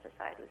a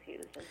pesticide was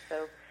used. And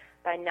so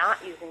by not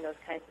using those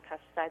kinds of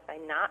pesticides, by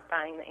not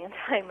buying the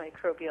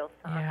antimicrobial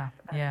socks,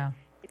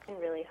 you can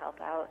really help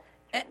out.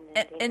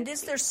 And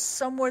is there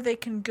somewhere they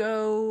can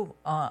go,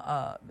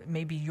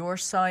 maybe your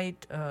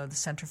site, the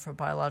Center for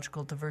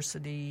Biological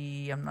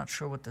Diversity, I'm not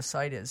sure what the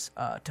site is,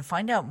 to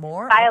find out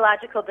more?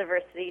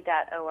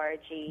 biologicaldiversity.org.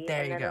 There you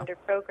and then go. Under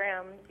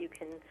programs, you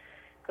can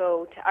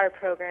go to our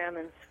program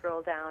and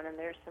scroll down, and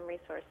there's some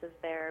resources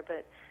there.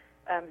 But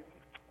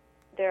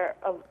there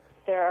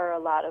are a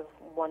lot of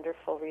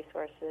wonderful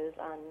resources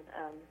on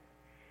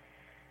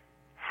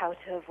how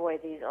to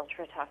avoid these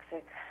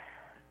ultra-toxic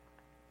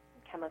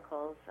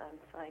chemicals. So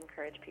I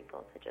encourage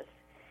people to just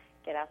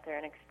get out there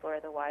and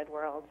explore the wide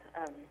world.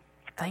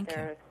 Thank you.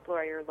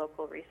 Explore your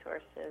local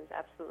resources.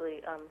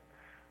 Absolutely.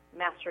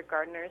 Master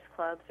Gardeners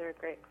Clubs are a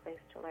great place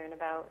to learn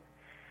about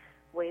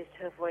ways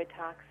to avoid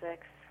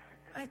toxics.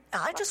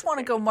 I just want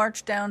to go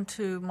march down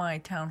to my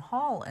town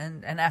hall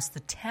and ask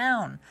the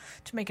town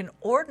to make an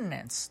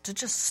ordinance to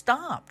just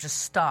stop.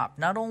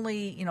 Not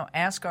only,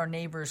 ask our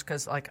neighbors,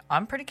 because,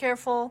 I'm pretty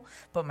careful,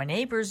 but my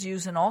neighbors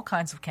using all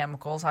kinds of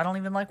chemicals. I don't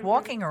even like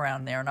walking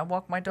around there, and I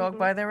walk my dog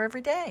by there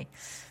every day.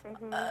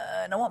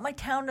 And I want my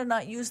town to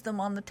not use them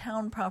on the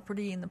town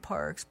property in the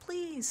parks.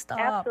 Please stop.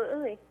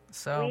 Absolutely.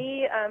 So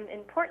we,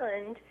 in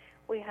Portland,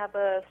 we have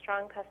a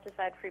strong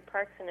pesticide-free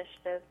parks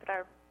initiative, but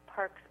our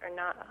parks are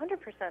not 100%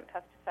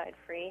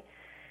 pesticide-free.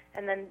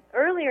 And then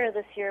earlier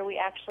this year, we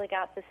actually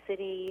got the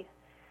city,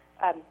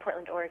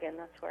 Portland, Oregon,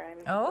 that's where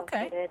I'm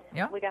located.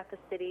 Yeah. We got the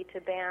city to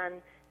ban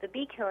the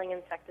bee-killing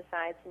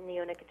insecticides and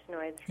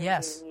neonicotinoids from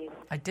yes, being used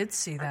I did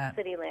see that. on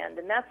city land.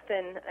 And that's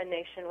been a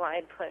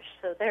nationwide push.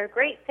 So there are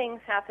great things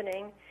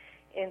happening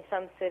in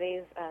some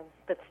cities,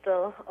 but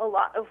still a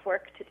lot of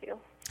work to do.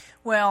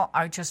 Well,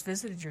 I just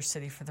visited your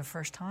city for the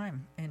first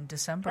time in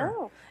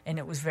December, and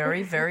it was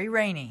very, very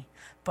rainy.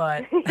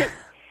 But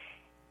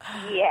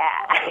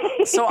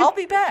yeah, so I'll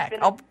be back.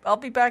 I'll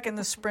be back in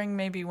the spring,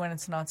 maybe when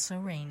it's not so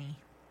rainy.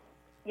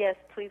 Yes,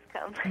 please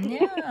come.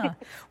 Yeah.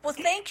 Well,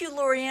 thank you,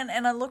 Lorianne,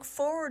 and I look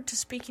forward to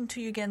speaking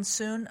to you again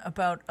soon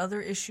about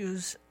other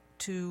issues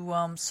to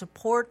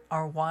support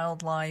our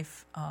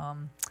wildlife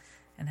and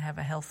have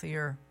a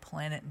healthier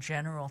planet in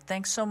general.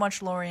 Thanks so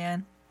much,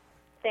 Lorianne.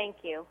 Thank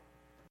you.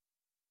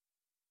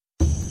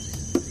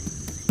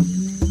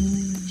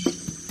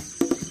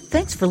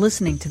 Thanks for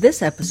listening to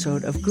this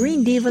episode of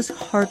Green Divas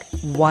Heart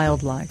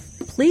Wildlife.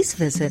 Please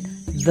visit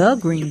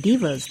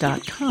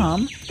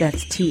thegreendivas.com,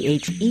 that's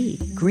THE,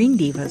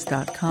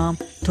 greendivas.com,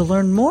 to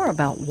learn more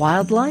about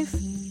wildlife,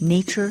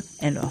 nature,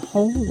 and a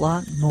whole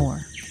lot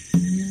more.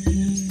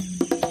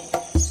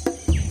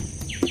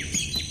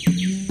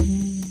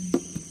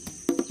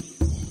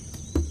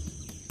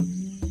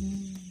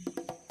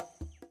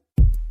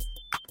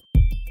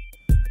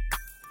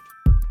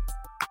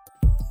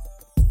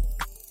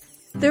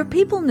 There are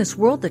people in this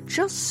world that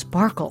just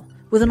sparkle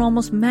with an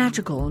almost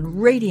magical and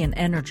radiant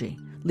energy,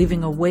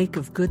 leaving a wake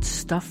of good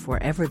stuff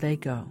wherever they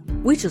go.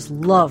 We just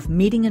love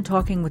meeting and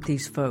talking with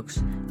these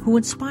folks who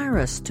inspire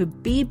us to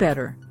be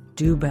better,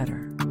 do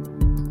better.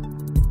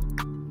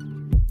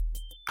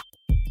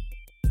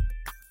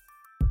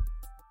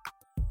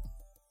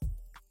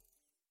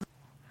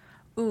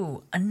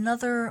 Ooh,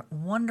 another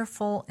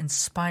wonderful,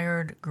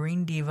 inspired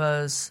Green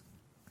Divas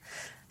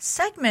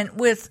segment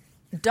with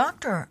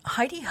Dr.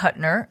 Heidi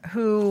Huttner,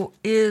 who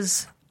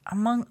is,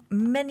 among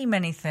many,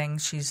 many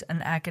things, she's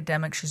an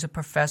academic, she's a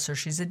professor,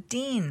 she's a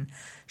dean,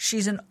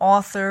 she's an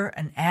author,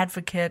 an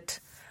advocate,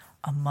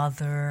 a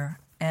mother,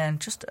 and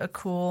just a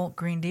cool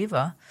green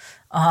diva.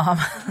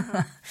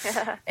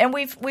 And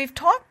we've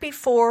talked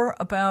before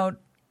about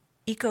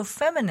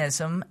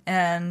ecofeminism,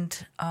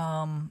 and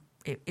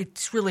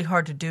it's really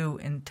hard to do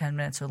in 10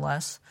 minutes or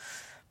less.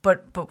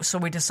 But so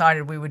we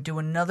decided we would do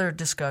another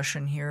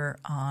discussion here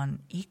on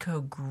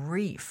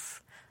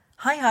eco-grief.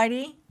 Hi,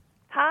 Heidi.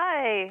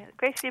 Hi.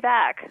 Great to be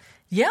back.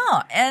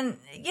 Yeah, and,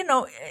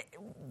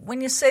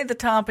 when you say the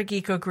topic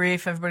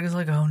eco-grief, everybody's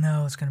like, oh,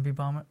 no, it's going to be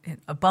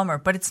a bummer.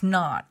 But it's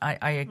not.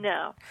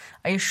 No.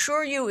 I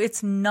assure you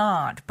it's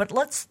not. But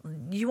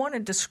you want to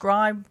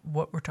describe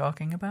what we're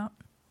talking about?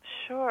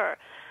 Sure.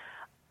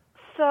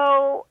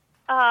 So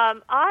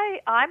I'm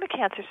a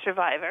cancer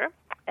survivor.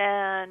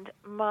 And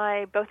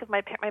my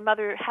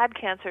mother had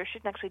cancer. She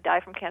didn't actually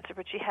die from cancer,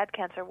 but she had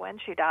cancer when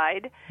she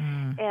died,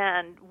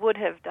 and would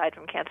have died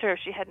from cancer if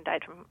she hadn't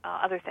died from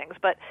other things.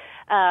 But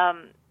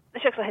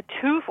she actually had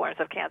two forms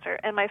of cancer,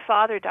 and my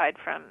father died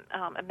from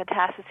a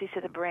metastasis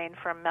to the brain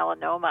from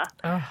melanoma.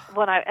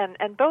 When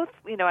and both,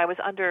 I was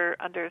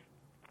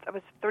I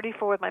was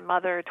 34 with my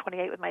mother,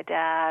 28 with my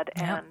dad,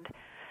 and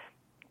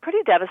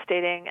pretty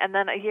devastating. And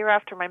then a year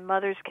after my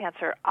mother's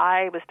cancer,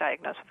 I was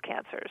diagnosed with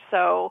cancer.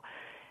 So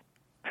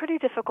pretty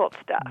difficult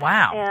stuff.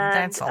 Wow, and,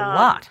 that's a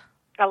lot.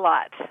 A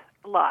lot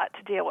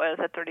to deal with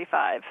at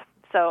 35.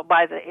 So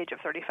by the age of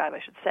 35, I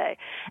should say.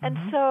 And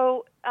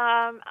so,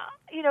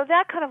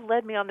 that kind of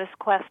led me on this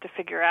quest to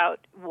figure out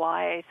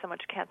why so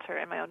much cancer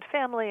in my own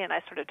family, and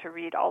I started to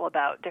read all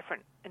about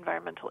different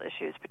environmental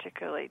issues,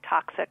 particularly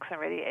toxics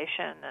and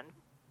radiation and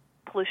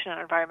pollution in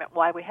our environment,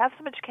 why we have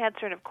so much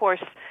cancer, and of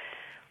course,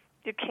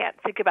 you can't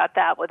think about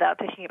that without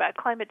thinking about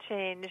climate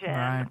change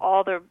and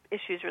all the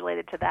issues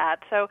related to that.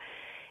 So,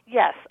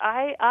 yes,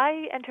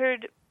 I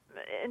entered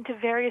into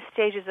various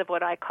stages of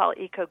what I call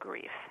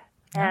eco-grief.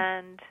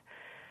 And,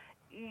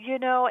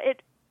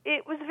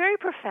 it was very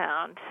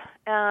profound.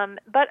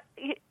 But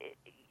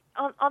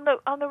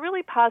on the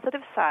really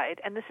positive side,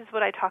 and this is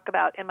what I talk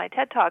about in my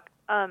TED Talk,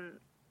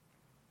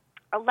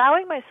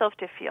 allowing myself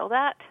to feel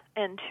that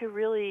and to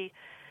really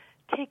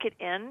take it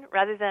in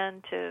rather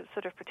than to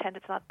sort of pretend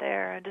it's not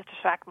there and just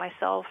distract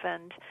myself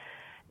and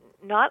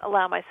not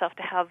allow myself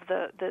to have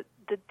the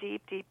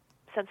deep, deep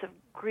sense of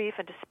grief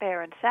and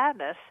despair and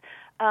sadness,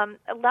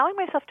 allowing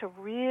myself to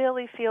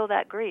really feel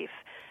that grief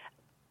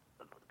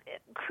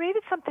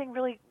created something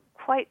really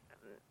quite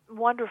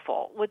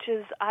wonderful, which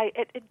is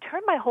it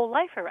turned my whole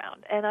life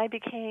around, and I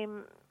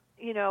became,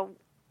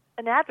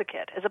 an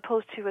advocate as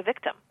opposed to a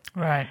victim.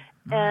 Right.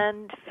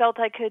 And felt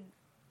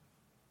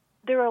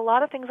there are a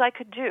lot of things I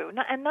could do,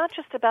 and not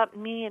just about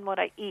me and what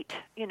I eat.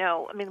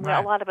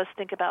 A lot of us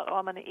think about,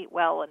 I'm going to eat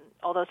well and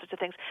all those sorts of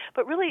things,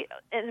 but really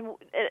in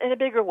a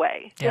bigger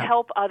way to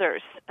help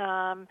others.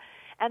 And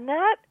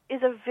that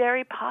is a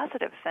very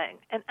positive thing.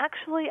 And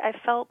actually, I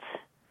felt,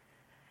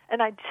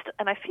 and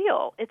I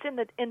feel it's in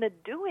the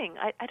doing.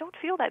 I don't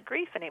feel that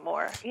grief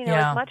anymore.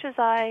 As much as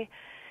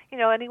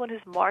anyone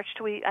who's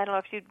marched, I don't know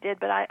if you did,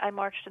 but I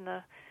marched in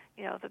the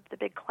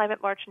big climate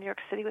march in New York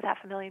City with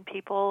 500,000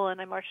 people, and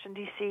I marched in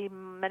D.C.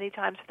 many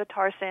times for the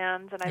tar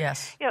sands. And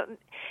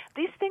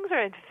these things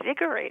are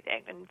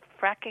invigorating, and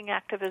fracking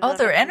activism. Oh,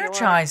 they're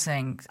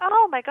energizing.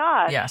 Oh my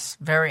God. Yes,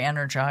 very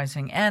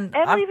energizing. And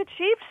we've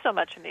achieved so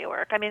much in New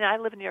York. I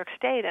live in New York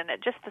State, and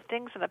just the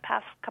things in the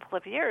past couple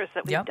of years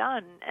that we've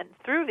done, and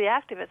through the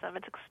activism,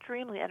 it's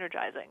extremely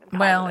energizing. And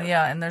well,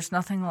 yeah, and there's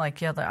nothing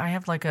like, I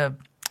have like a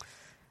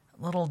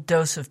little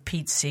dose of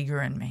Pete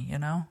Seeger in me,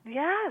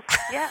 Yes.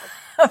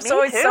 I was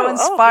always so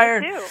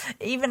inspired. Me too.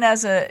 Even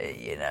as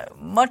a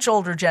much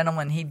older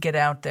gentleman, he'd get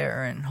out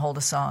there and hold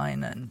a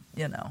sign, and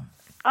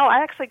Oh,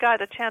 I actually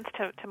got a chance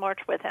to march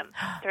with him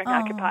during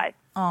Occupy.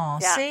 Oh,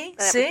 yeah.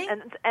 See,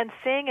 and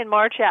sing and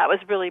march. Yeah, it was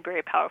really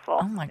very powerful.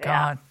 Oh my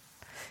God,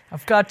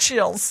 I've got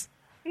chills.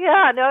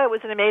 Yeah, no, it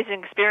was an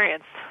amazing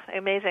experience.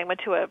 Amazing.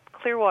 Went to a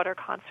Clearwater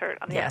concert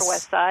on the Upper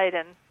West Side,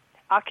 and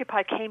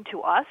Occupy came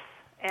to us,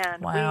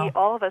 and we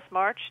all of us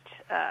marched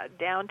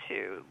down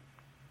to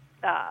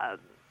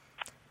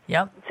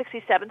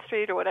 67th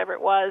Street or whatever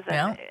it was,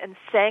 and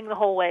sang the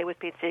whole way with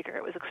Pete Seeger.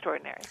 It was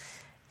extraordinary.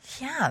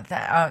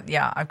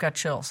 Yeah, I've got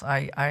chills.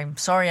 I'm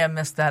sorry I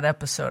missed that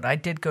episode. I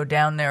did go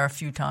down there a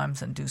few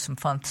times and do some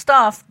fun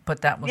stuff,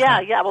 but that was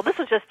Well, this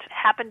was just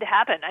happened to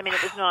happen. I mean,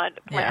 it was not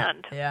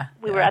planned.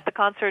 We were at the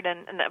concert,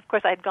 and of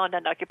course I had gone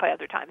down to Occupy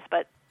other times,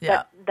 but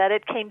that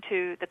it came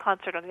to the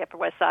concert on the Upper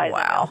West Side and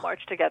we all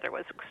marched together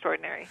was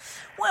extraordinary.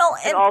 Well,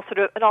 and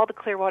all the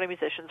Clearwater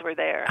musicians were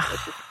there. It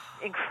was just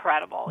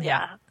incredible.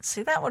 Yeah.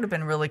 See, that would have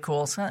been really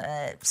cool.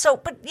 So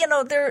but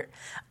they're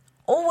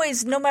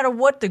always, no matter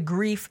what the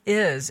grief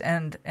is,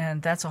 and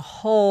that's a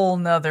whole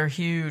nother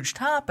huge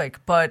topic,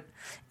 but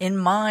in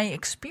my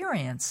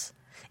experience,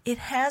 it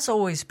has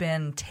always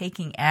been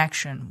taking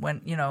action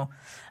when,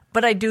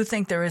 but I do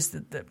think there is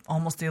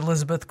almost the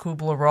Elizabeth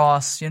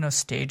Kubler-Ross,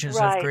 stages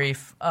of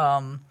grief.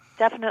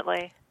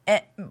 Definitely.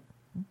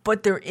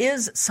 But there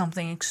is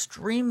something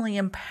extremely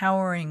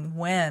empowering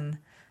when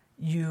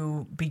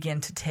you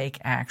begin to take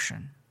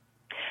action.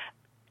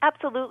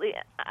 Absolutely.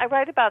 I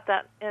write about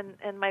that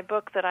in my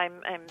book that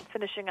I'm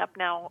finishing up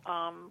now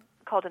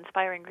called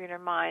Inspiring Greener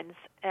Minds.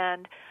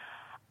 And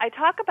I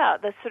talk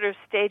about the sort of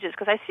stages,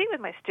 because I see with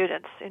my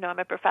students, I'm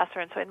a professor,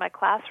 and so in my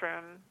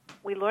classroom,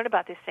 we learn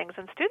about these things.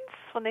 And students,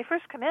 when they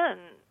first come in,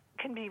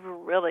 can be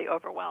really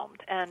overwhelmed.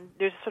 And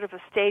there's sort of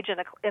a stage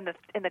in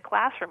the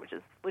classroom,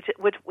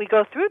 which we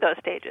go through those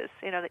stages,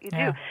 that you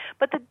do.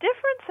 But the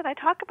difference, and I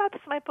talk about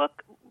this in my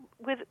book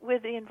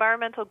with the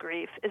environmental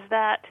grief, is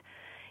that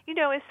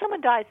if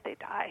someone dies, they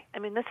die. I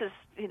mean, this is,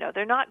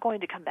 they're not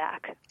going to come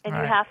back. And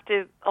you have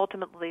to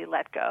ultimately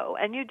let go.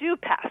 And you do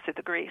pass through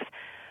the grief.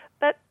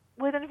 But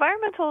with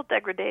environmental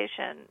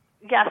degradation,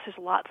 yes, there's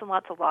lots and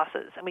lots of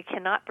losses, and we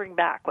cannot bring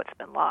back what's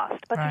been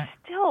lost. But there's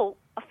still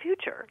a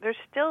future. There's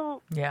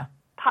still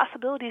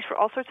possibilities for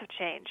all sorts of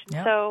change.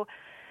 And so,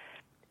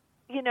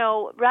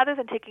 rather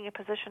than taking a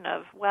position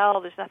of,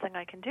 there's nothing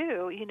I can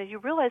do, you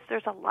realize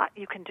there's a lot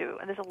you can do,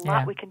 and there's a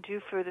lot we can do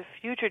for the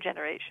future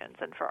generations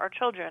and for our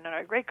children and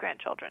our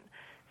great-grandchildren.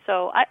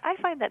 So I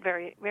find that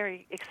very,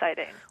 very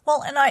exciting.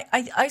 Well, and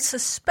I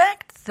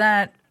suspect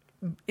that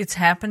it's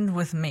happened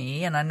with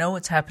me, and I know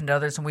it's happened to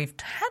others, and we've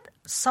had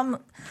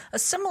a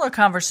similar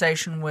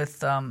conversation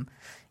with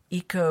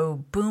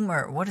Eco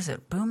Boomer. What is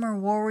it? Boomer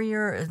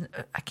Warrior?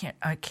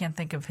 I can't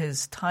think of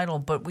his title,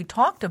 but we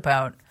talked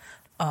about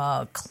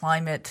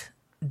climate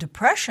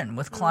depression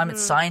with climate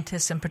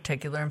scientists in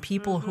particular, and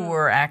people who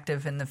are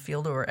active in the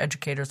field, who are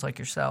educators like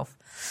yourself.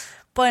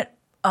 But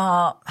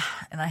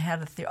and I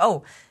had a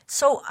theory.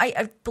 So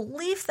I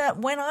believe that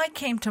when I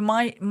came to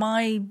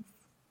my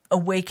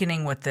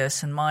awakening with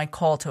this and my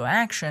call to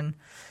action,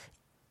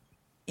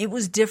 it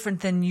was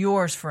different than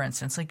yours, for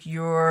instance. Like,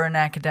 you're an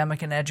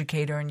academic and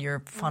educator, and you're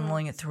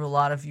funneling it through a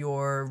lot of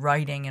your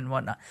writing and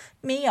whatnot.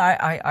 Me,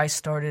 I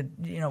started,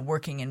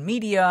 working in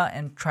media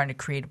and trying to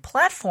create a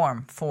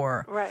platform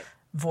for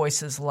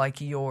voices like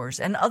yours.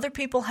 And other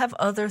people have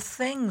other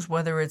things,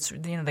 whether it's,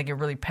 they get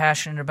really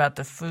passionate about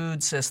the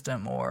food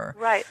system or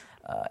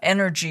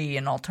energy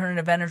and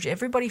alternative energy.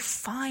 Everybody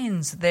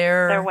finds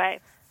their way,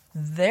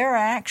 their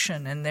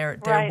action and their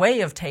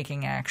way of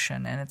taking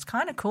action, and it's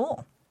kind of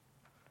cool.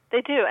 They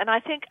do, and I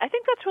think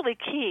that's really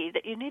key,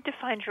 that you need to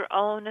find your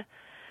own,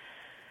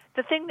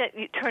 the thing that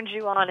turns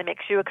you on and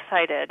makes you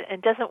excited,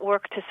 and doesn't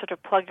work to sort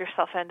of plug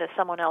yourself into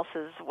someone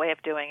else's way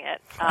of doing it.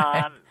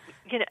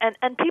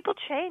 And people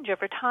change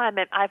over time.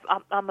 And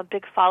I'm a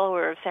big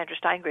follower of Sandra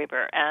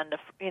Steingreber and a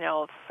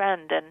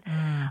friend. And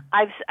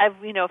I've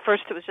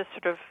first it was just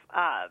sort of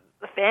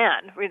a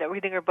fan,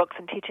 reading her books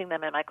and teaching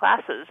them in my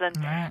classes, and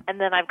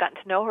then I've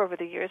gotten to know her over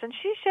the years. And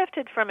she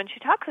shifted from, and she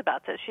talks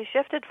about this, she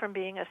shifted from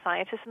being a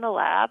scientist in the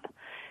lab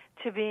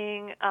to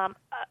being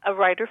a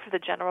writer for the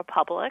general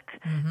public,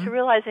 to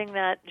realizing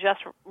that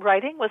just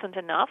writing wasn't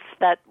enough,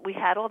 that we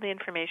had all the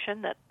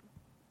information that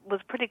was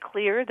pretty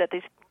clear that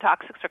these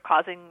toxics are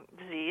causing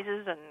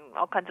diseases and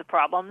all kinds of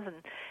problems and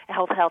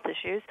health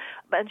issues.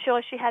 But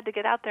she had to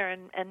get out there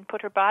and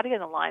put her body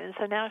on the line. And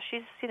so now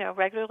she's,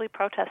 regularly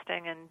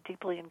protesting and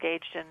deeply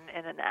engaged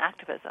in an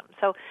activism.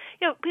 So,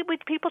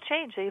 people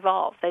change, they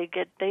evolve. They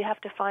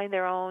have to find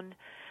their own.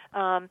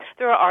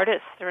 There are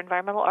artists, there are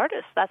environmental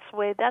artists. That's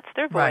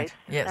their voice. Right.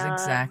 Yes,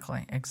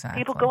 exactly.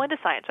 People go into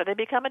science or they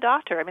become a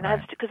doctor. I mean,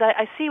 because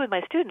I see with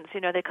my students,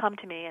 they come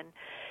to me and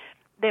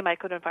they might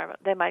go to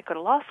they might go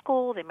to law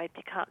school, they might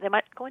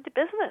go into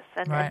business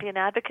and be an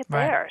advocate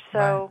there.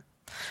 So,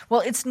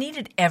 well, it's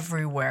needed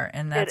everywhere,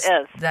 and that's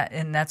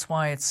that's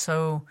why it's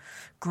so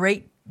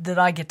great that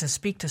I get to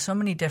speak to so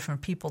many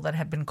different people that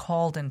have been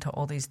called into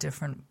all these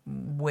different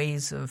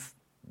ways of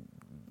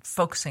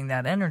focusing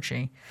that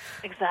energy.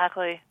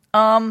 Exactly.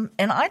 And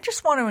I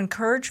just want to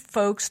encourage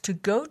folks to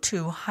go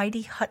to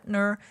Heidi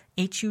Huttner,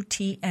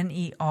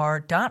 HUTNER.com.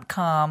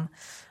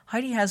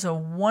 Heidi has a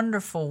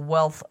wonderful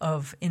wealth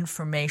of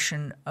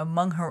information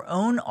among her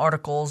own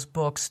articles,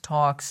 books,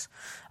 talks,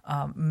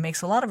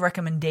 makes a lot of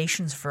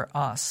recommendations for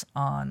us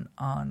on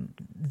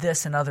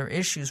this and other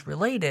issues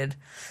related.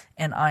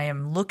 And I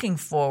am looking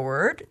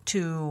forward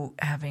to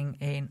having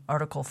an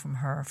article from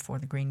her for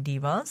the Green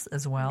Divas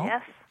as well.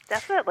 Yes,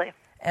 definitely.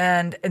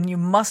 And you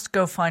must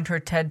go find her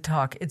TED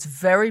Talk. It's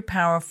very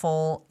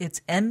powerful. It's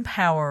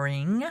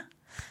empowering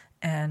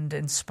and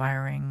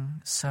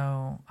inspiring.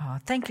 So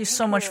thank you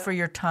so much for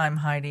your time,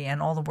 Heidi,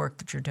 and all the work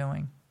that you're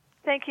doing.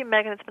 Thank you,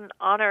 Megan. It's been an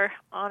honor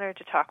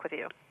to talk with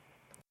you.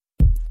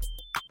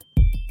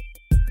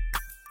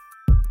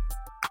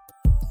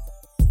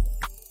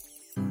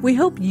 We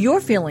hope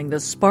you're feeling the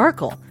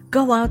sparkle.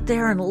 Go out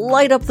there and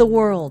light up the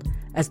world.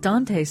 As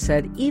Dante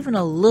said, even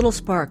a little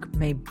spark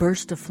may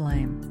burst a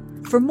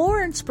flame. For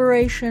more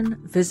inspiration,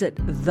 visit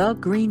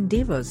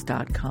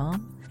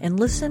thegreendivas.com and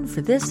listen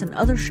for this and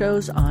other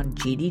shows on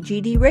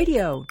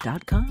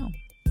gdgdradio.com.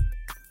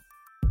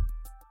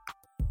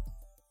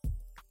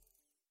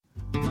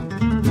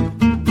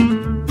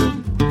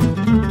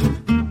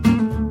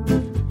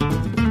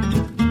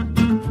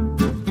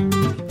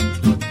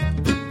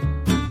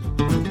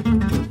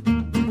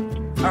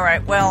 All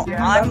right, well,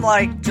 I'm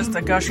like just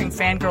a gushing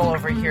fangirl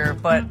over here,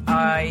 but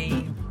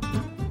I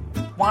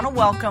want to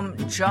welcome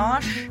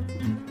Josh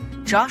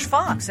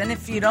Fox. And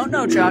if you don't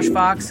know Josh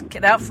Fox,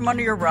 get out from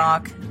under your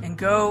rock and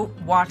go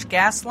watch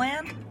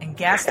Gasland and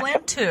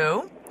Gasland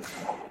 2.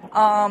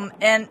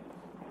 And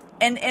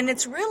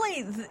it's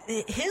really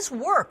his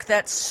work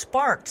that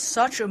sparked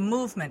such a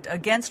movement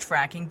against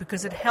fracking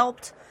because it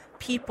helped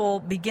people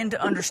begin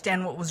to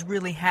understand what was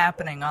really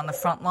happening on the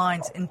front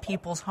lines in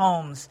people's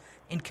homes,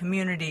 in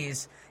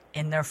communities,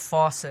 in their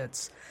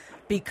faucets.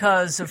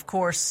 Because, of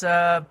course,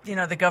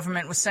 the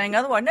government was saying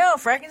otherwise. No,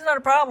 fracking's not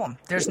a problem.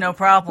 There's no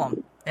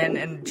problem.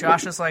 And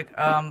Josh is like,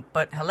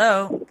 but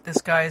hello,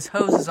 this guy's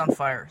hose is on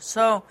fire.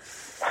 So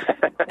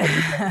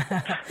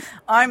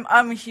I'm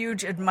a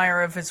huge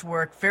admirer of his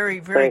work. Very,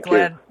 very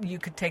glad you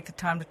could take the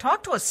time to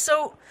talk to us.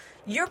 So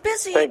you're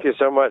busy. Thank you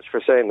so much for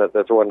saying that.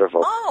 That's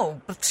wonderful. Oh,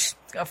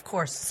 of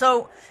course.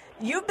 So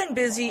you've been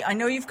busy. I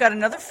know you've got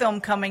another film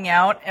coming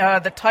out,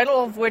 the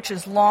title of which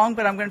is long,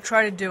 but I'm going to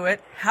try to do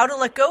it. How to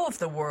Let Go of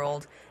the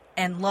World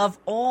and Love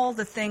All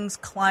the Things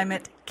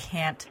Climate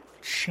Can't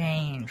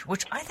Change,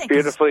 which I think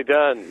Beautifully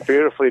done.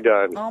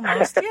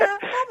 Almost, yeah.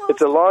 Almost.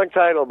 It's a long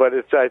title, but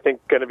it's, I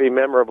think, going to be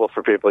memorable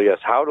for people. Yes,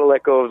 How to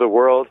Let Go of the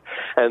World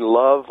and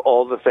Love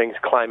All the Things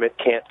Climate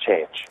Can't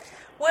Change.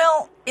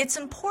 Well, it's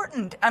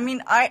important. I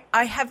mean, I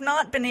have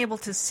not been able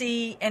to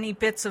see any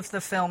bits of the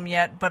film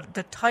yet, but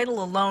the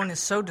title alone is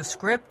so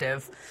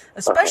descriptive,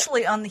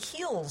 especially on the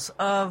heels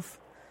of,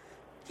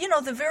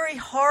 the very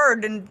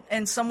hard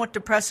and somewhat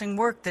depressing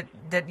work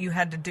that you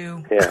had to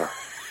do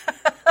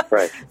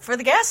right. for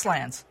the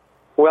Gaslands.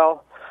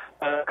 Well,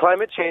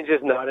 climate change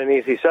is not an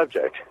easy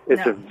subject.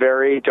 It's a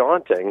very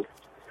daunting,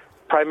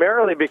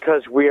 primarily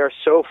because we are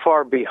so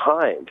far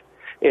behind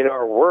in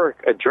our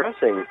work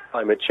addressing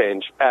climate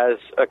change as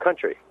a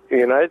country. The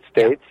United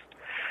States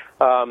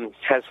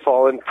has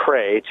fallen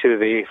prey to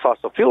the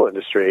fossil fuel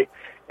industry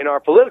in our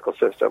political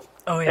system.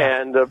 Oh,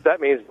 yeah. And that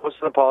means most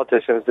of the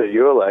politicians that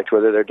you elect,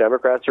 whether they're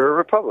Democrats or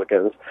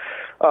Republicans,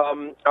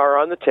 are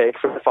on the take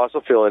for the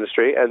fossil fuel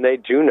industry, and they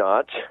do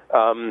not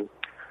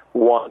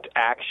want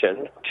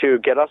action to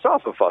get us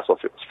off of fossil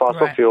fuels.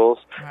 Fossil fuels,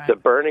 the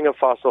burning of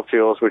fossil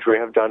fuels, which we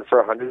have done for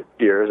 100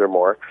 years or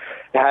more,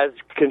 has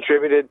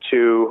contributed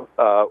to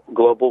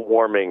global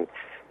warming.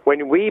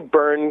 When we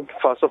burn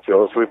fossil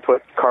fuels, we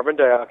put carbon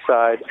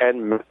dioxide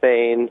and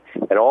methane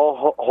and a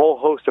whole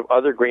host of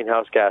other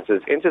greenhouse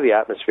gases into the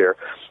atmosphere,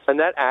 and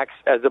that acts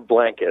as a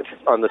blanket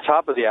on the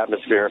top of the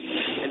atmosphere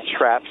and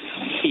traps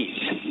heat.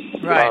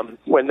 Right.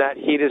 When that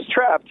heat is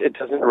trapped, it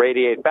doesn't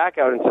radiate back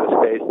out into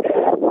space,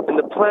 and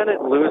the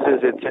planet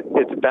loses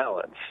its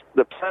balance.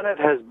 The planet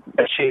has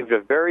achieved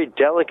a very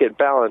delicate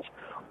balance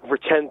over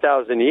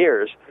 10,000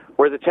 years,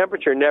 where the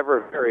temperature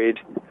never varied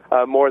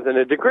more than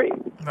a degree.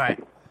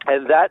 Right.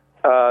 And that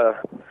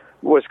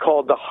was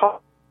called the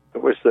hot.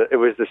 It was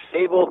the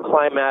stable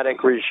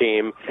climatic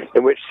regime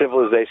in which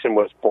civilization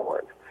was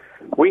born.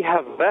 We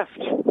have left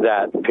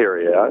that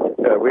period.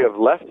 We have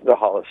left the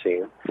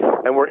Holocene,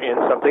 and we're in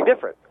something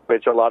different,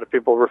 which a lot of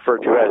people refer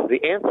to as the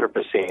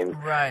Anthropocene,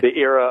 the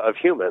era of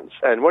humans.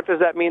 And what does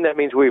that mean? That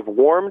means we've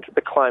warmed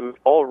the climate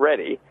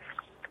already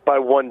by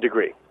 1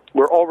 degree.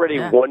 We're already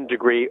 1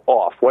 degree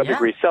off, 1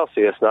 degree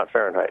Celsius, not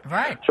Fahrenheit.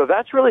 Right. So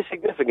that's really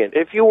significant.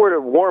 If you were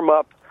to warm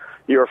up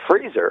your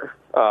freezer,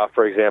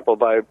 for example,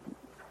 by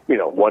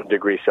 1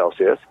 degree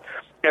Celsius,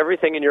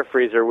 everything in your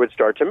freezer would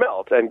start to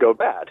melt and go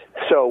bad.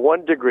 So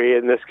 1 degree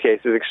in this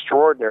case is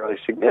extraordinarily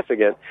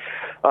significant.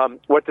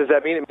 What does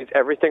that mean? It means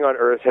everything on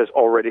Earth has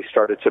already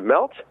started to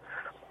melt.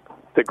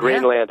 The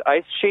Greenland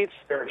ice sheets,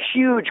 there are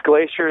huge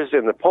glaciers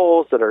in the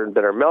poles that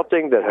are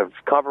melting, that have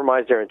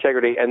compromised their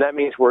integrity, and that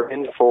means we're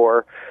in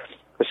for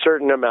a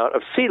certain amount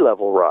of sea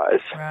level rise.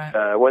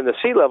 Right. When the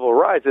sea level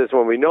rises,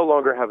 when we no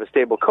longer have a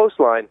stable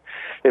coastline,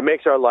 it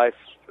makes our life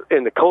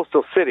in the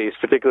coastal cities,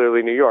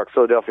 particularly New York,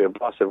 Philadelphia,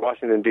 Boston,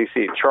 Washington,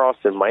 D.C.,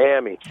 Charleston,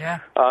 Miami,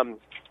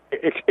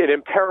 it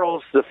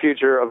imperils the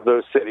future of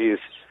those cities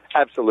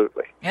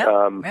absolutely. Yep.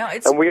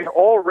 And we are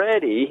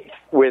already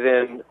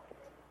within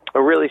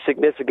a really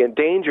significant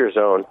danger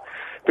zone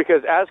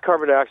because as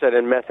carbon dioxide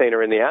and methane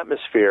are in the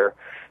atmosphere,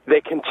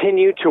 they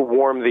continue to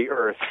warm the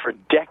Earth for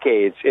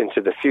decades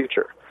into the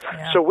future.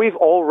 Yeah. So we've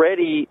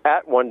already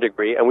at 1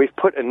 degree, and we've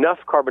put enough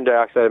carbon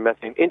dioxide and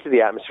methane into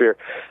the atmosphere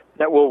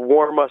that will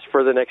warm us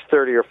for the next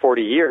 30 or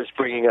 40 years,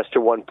 bringing us to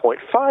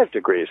 1.5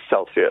 degrees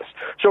Celsius.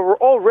 So we're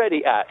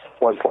already at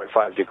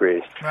 1.5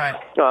 degrees. Right.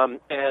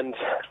 And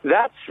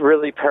that's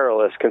really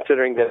perilous,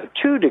 considering that at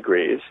 2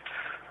 degrees,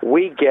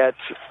 we get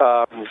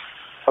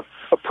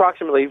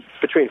approximately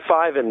between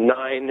 5 and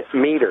 9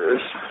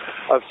 meters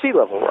of sea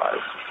level rise.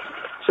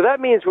 So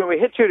that means when we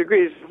hit 2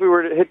 degrees, if we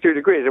were to hit 2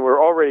 degrees, and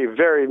we're already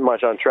very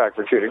much on track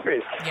for 2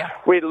 degrees,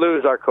 we'd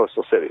lose our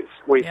coastal cities.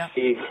 We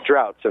see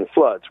droughts and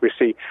floods. We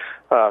see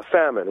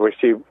famine. We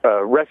see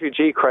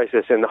refugee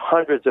crisis in the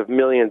hundreds of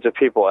millions of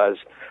people as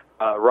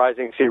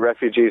rising sea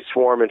refugees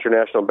swarm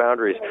international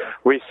boundaries.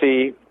 We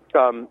see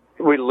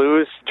we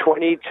lose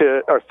 30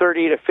 to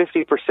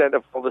 50%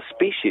 of all the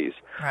species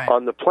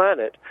on the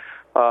planet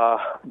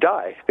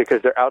die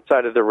because they're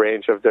outside of the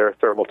range of their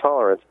thermal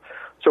tolerance.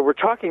 So we're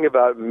talking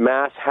about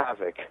mass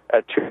havoc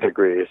at 2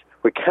 degrees.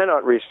 We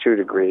cannot reach 2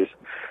 degrees,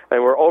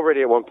 and we're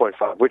already at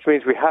 1.5, which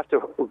means we have to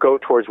go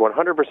towards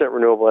 100%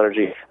 renewable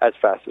energy as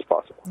fast as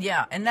possible.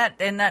 Yeah, and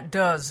that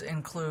does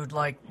include,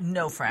 like,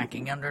 no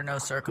fracking under no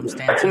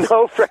circumstances.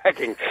 No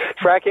fracking.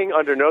 Fracking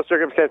under no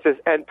circumstances,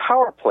 and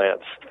power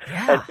plants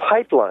and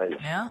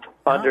pipelines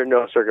under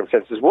no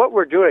circumstances. What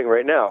we're doing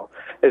right now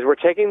is we're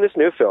taking this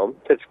new film.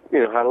 It's,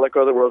 How to Let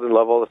Go of the World and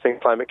Love All the Things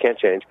Climate Can't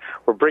Change.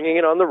 We're bringing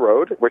it on the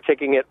road. We're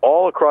taking it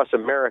all across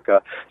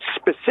America,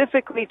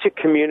 specifically to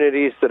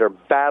communities that are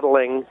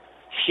battling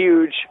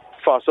huge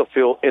fossil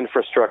fuel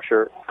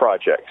infrastructure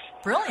projects.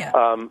 Brilliant.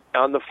 On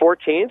the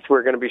 14th,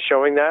 we're going to be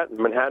showing that in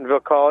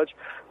Manhattanville College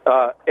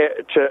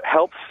to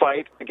help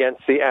fight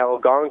against the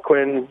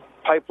Algonquin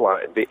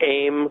pipeline, the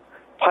AIM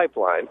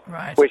pipeline,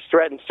 which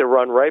threatens to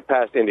run right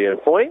past Indian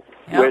Point,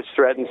 which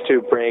threatens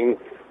to bring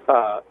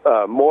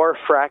more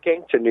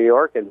fracking to New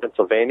York and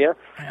Pennsylvania.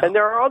 And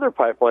there are other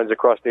pipelines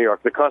across New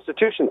York, the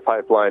Constitution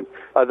Pipeline,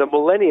 the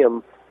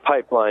Millennium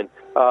Pipeline,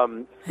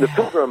 the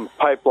Pilgrim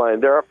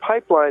Pipeline. There are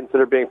pipelines that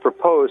are being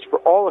proposed for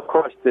all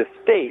across this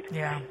state,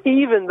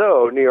 even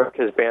though New York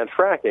has banned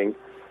fracking.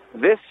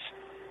 This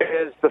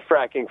is the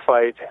fracking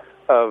fight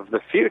of the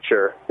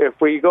future. If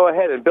we go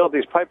ahead and build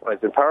these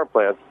pipelines and power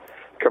plants,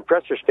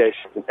 compressor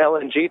stations, and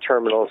LNG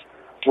terminals,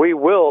 we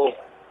will,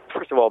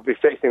 first of all, be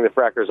facing the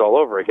frackers all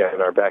over again in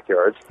our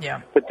backyards.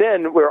 Yeah. But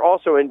then we're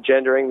also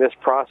engendering this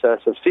process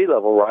of sea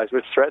level rise,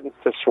 which threatens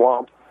to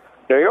swamp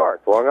New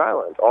York, Long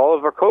Island, all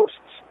of our coasts.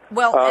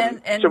 Well,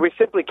 so we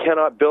simply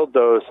cannot build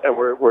those, and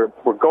we're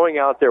going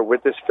out there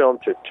with this film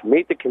to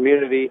meet the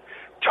community,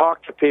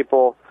 talk to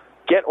people,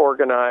 get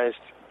organized,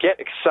 get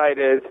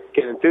excited,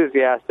 get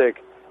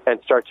enthusiastic, and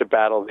start to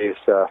battle these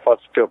fossil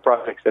fuel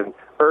projects and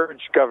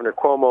urge Governor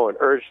Cuomo and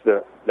urge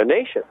the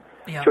nation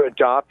to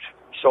adopt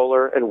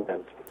solar and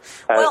wind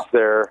as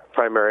their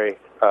primary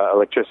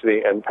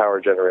electricity and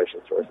power generation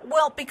sources.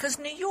 Well, because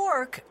New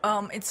York,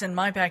 it's in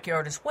my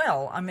backyard as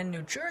well. I'm in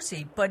New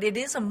Jersey, but it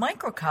is a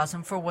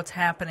microcosm for what's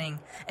happening.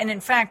 And in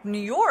fact, New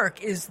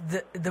York is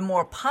the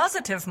more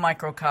positive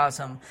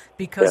microcosm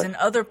because in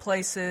other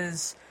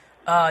places,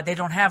 they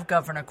don't have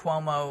Governor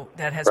Cuomo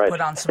that has put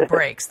on some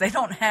brakes. They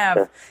don't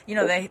have,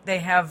 they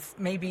have,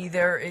 maybe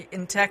they're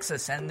in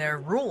Texas and they're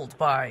ruled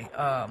by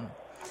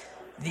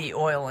the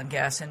oil and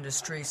gas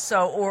industry.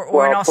 So,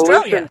 or in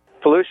Australia.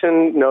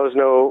 Pollution knows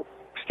no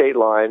state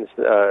lines,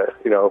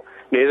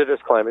 neither does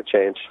climate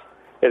change.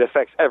 It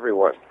affects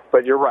everyone.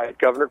 But you're right,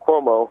 Governor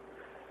Cuomo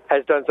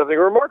has done something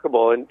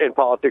remarkable in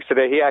politics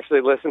today. He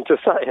actually listened to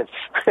science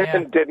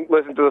and didn't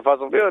listen to the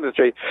fossil fuel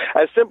industry.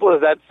 As simple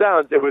as that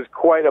sounds, it was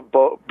quite a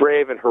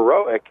brave and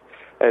heroic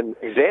and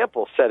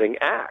example-setting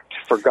act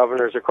for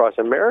governors across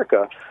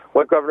America.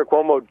 What Governor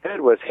Cuomo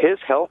did was his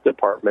health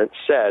department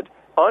said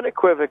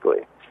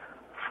unequivocally,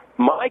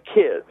 my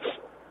kids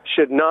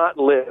should not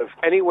live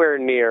anywhere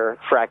near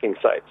fracking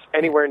sites,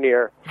 anywhere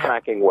near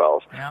fracking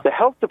wells. Yeah. The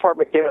health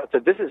department came out and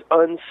said, this is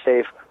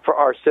unsafe for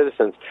our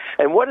citizens.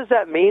 And what does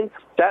that mean?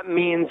 That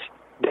means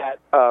that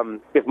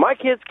if my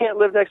kids can't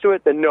live next to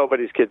it, then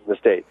nobody's kids in the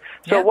state.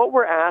 So what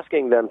we're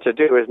asking them to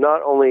do is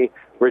not only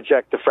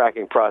reject the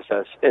fracking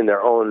process in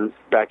their own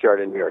backyard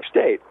in New York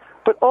State,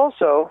 but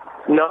also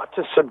not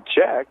to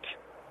subject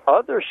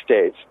other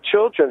states,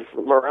 children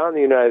from around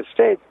the United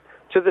States,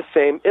 to the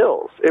same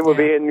ills. It would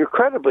be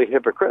incredibly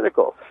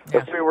hypocritical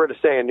if we were to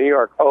say in New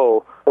York,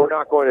 oh, we're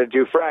not going to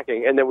do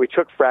fracking, and then we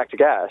took fracked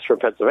gas from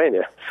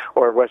Pennsylvania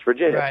or West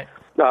Virginia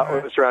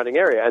or the surrounding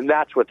area. And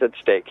that's what's at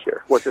stake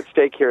here. What's at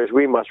stake here is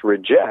we must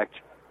reject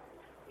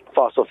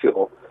fossil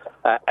fuel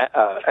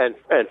and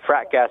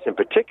frack gas in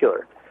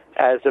particular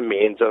as a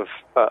means of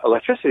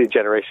electricity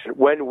generation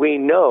when we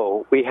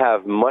know we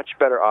have much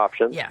better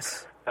options.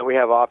 Yes. And we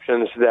have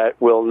options that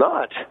will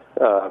not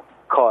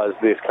cause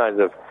these kinds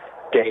of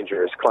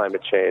dangers,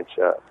 climate change,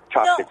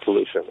 toxic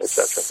pollution,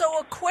 etc. So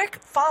a quick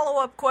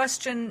follow-up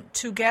question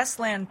to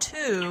Gasland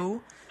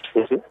 2.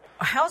 Mm-hmm.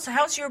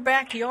 How's your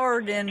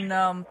backyard in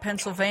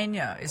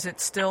Pennsylvania? Is it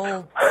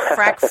still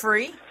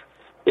frack-free?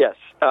 Yes.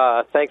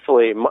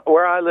 Thankfully,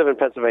 where I live in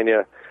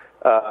Pennsylvania,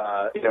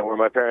 where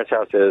my parents'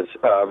 house is,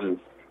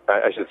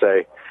 I should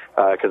say,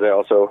 because I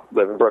also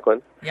live in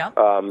Brooklyn. Yeah.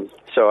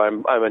 So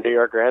I'm a New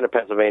Yorker and a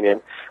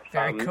Pennsylvanian.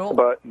 Very cool.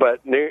 But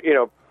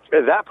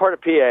that part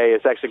of PA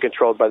is actually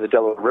controlled by the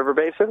Delaware River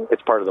Basin.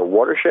 It's part of the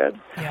watershed.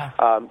 Yeah.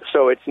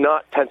 So it's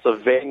not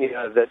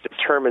Pennsylvania that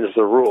determines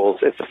the rules.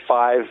 It's a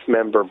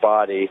 5-member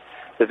body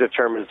that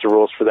determines the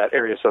rules for that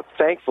area. So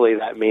thankfully,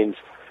 that means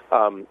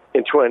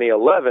in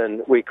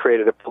 2011 we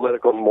created a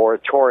political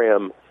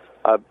moratorium.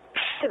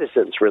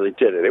 Citizens really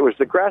did it. It was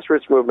the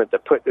grassroots movement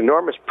that put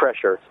enormous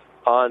pressure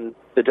on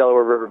the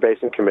Delaware River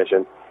Basin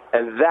Commission,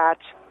 and that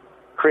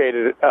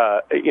created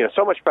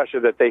so much pressure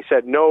that they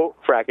said no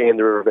fracking in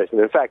the river basin.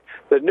 In fact,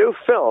 the new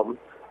film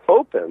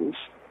opens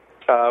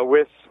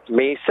with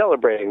me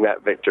celebrating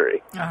that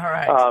victory. All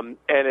right.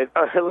 And it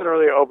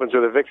literally opens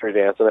with a victory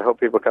dance, and I hope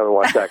people come and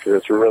watch that because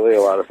it's really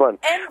a lot of fun.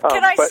 And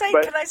can I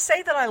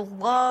say that I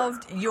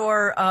loved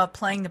your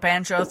playing the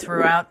banjo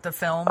throughout the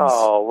films?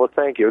 Oh, well,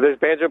 thank you. There's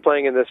banjo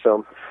playing in this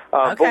film.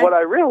 Okay. But what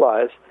I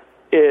realized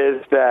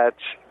is that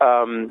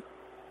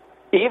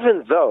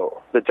even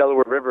though the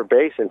Delaware River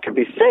Basin can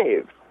be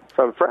saved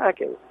from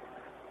fracking,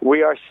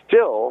 we are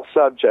still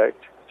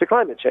subject to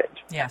climate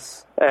change.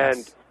 Yes.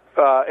 And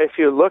if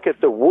you look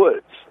at the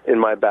woods in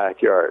my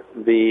backyard,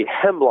 the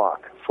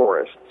hemlock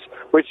forests,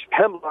 which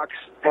hemlock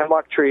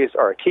trees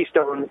are a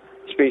keystone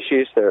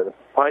species, they're the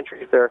pine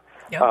trees there.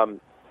 Yep.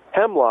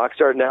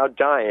 Hemlocks are now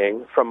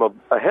dying from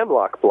a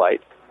hemlock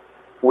blight,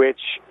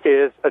 which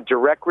is a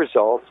direct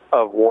result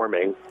of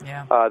warming.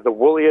 Yeah. The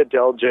woolly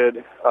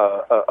adelgid,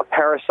 a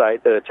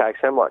parasite that attacks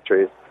hemlock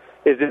trees,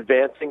 is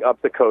advancing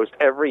up the coast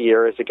every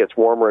year as it gets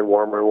warmer and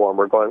warmer and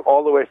warmer, going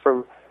all the way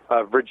from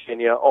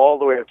Virginia all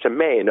the way up to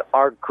Maine.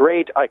 Our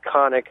great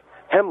iconic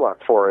hemlock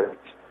forests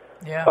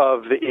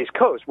of the East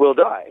Coast will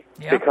die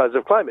because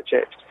of climate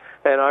change.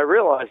 And I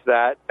realized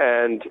that,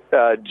 and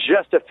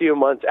just a few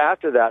months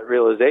after that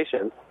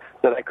realization,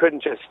 that I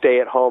couldn't just stay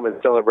at home and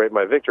celebrate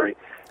my victory,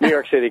 New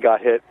York City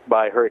got hit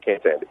by Hurricane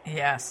Sandy.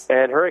 Yes.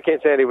 And Hurricane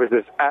Sandy was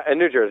this in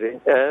New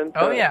Jersey, and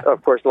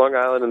of course Long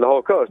Island and the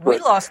whole coast. We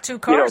lost 2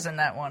 cars in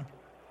that one.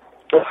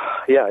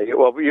 Yeah,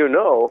 well,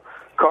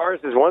 cars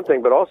is one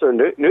thing, but also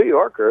New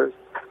Yorkers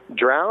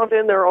drowned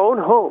in their own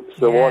homes.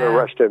 The water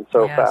rushed in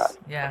so fast.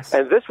 Yes.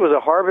 And this was a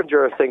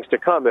harbinger of things to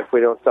come if we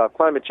don't stop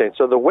climate change.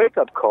 So the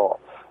wake-up call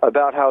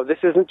about how this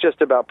isn't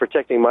just about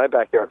protecting my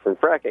backyard from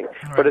fracking,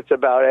 but it's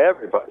about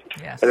everybody.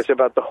 Yes. And it's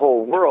about the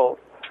whole world,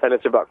 and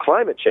it's about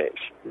climate change.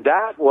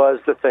 That was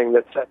the thing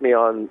that set me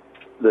on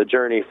the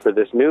journey for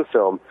this new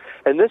film.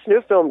 And this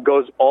new film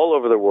goes all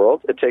over the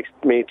world. It takes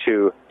me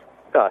to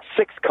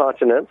 6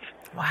 continents,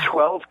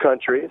 12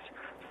 countries,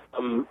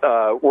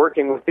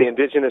 working with the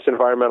indigenous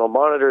environmental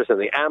monitors in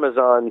the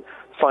Amazon,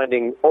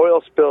 finding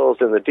oil spills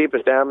in the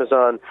deepest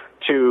Amazon,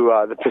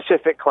 to the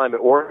Pacific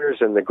climate warriors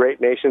in the great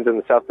nations in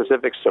the South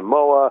Pacific,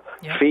 Samoa,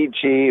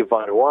 Fiji,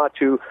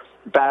 Vanuatu,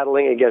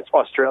 battling against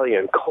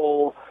Australian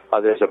coal.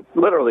 There's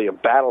literally a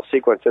battle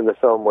sequence in the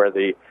film where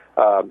the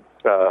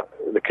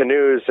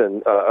canoes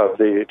and of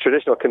the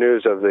traditional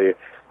canoes of the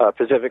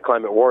Pacific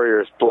climate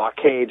warriors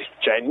blockade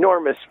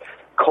ginormous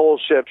coal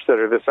ships that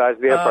are the size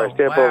of the Empire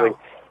State Building.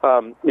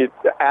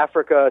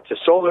 Africa to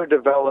solar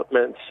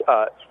developments,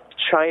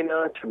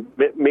 China to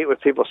meet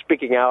with people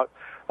speaking out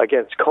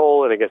against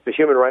coal and against the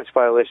human rights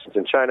violations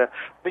in China.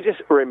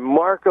 Just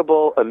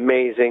remarkable,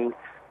 amazing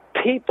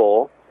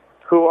people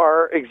who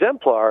are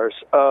exemplars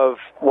of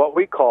what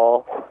we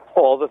call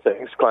all the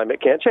things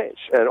climate can't change.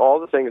 And all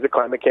the things that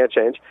climate can't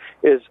change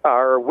is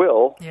our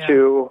will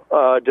to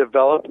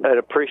develop and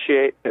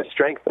appreciate and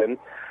strengthen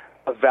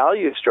a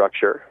value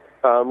structure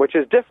which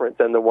is different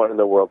than the one in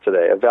the world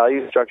today, a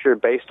value structure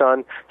based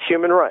on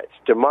human rights,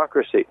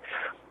 democracy,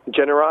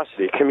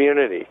 generosity,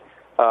 community,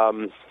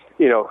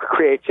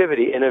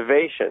 creativity,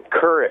 innovation,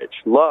 courage,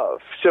 love,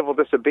 civil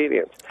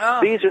disobedience.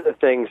 These are the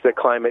things that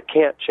climate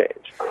can't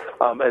change.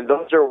 And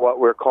those are what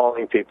we're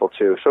calling people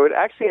to. So it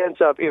actually ends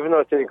up, even though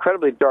it's an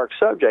incredibly dark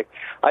subject,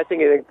 I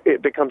think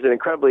it becomes an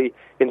incredibly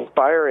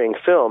inspiring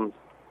film.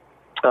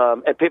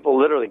 And people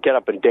literally get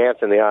up and dance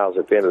in the aisles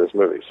at the end of this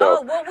movie.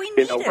 So,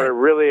 we're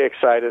really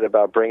excited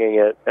about bringing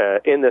it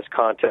in this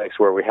context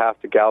where we have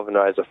to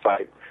galvanize a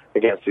fight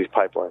against these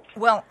pipelines.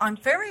 Well, I'm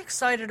very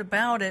excited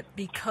about it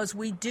because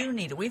we do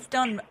need it. We've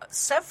done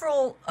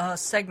several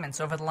segments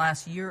over the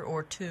last year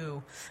or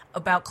two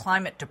about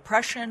climate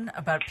depression,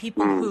 about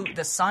people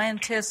the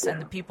scientists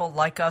and the people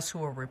like us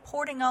who are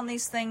reporting on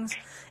these things.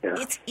 Yeah.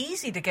 It's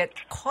easy to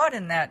get caught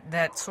in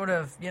that sort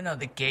of,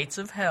 the gates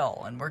of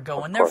hell, and we're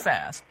going there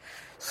fast.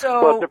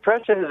 Well,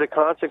 depression is a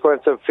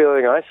consequence of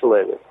feeling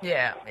isolated.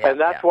 And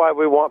that's why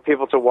we want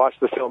people to watch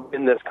the film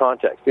in this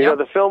context. You know,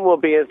 the film will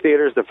be in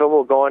theaters. The film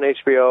will go on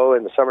HBO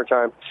in the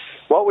summertime.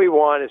 What we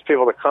want is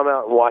people to come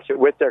out and watch it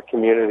with their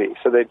community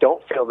so they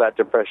don't feel that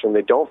depression.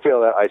 They don't feel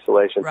that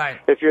isolation. Right.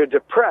 If you're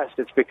depressed,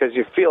 it's because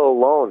you feel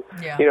alone.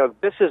 You know,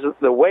 this is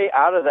the way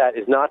out of that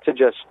is not to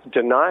just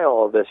deny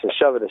all of this and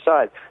shove it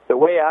aside. The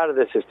way out of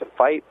this is to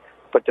fight,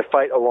 but to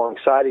fight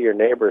alongside of your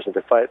neighbors and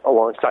to fight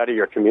alongside of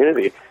your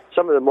community.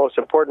 Some of the most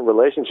important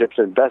relationships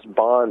and best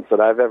bonds that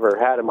I've ever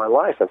had in my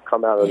life have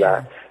come out of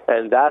that.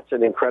 And that's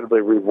an incredibly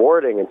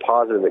rewarding and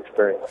positive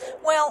experience.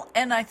 Well,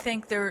 and I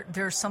think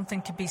there's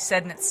something to be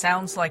said, and it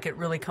sounds like it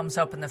really comes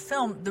up in the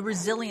film, the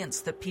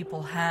resilience that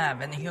people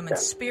have and the human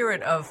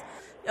spirit of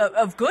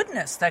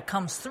goodness that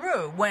comes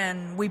through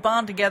when we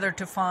bond together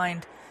to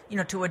find, you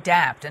know, to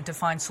adapt and to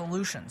find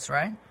solutions,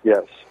 right?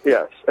 Yes.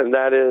 And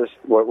that is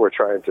what we're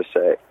trying to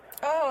say.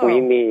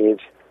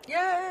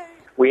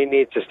 We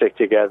need to stick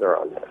together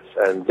on this,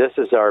 and this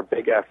is our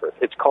big effort.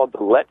 It's called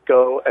the Let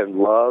Go and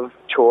Love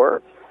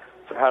Tour,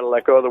 for how to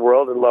let go of the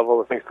world and love all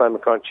the things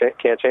climate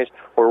can't change.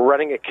 We're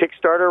running a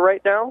Kickstarter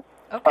right now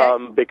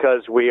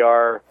because we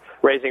are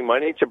raising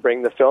money to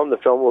bring the film. The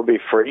film will be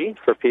free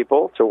for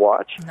people to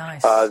watch.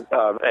 Nice.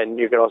 And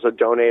you can also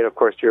donate, of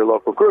course, to your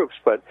local groups.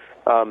 But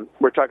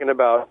we're talking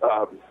about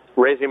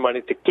raising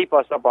money to keep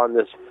us up on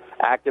this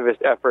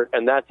activist effort,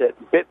 and that's at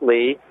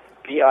bit.ly,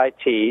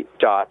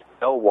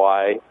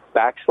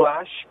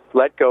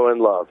 bit.ly/Let Go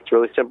and Love. It's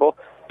really simple.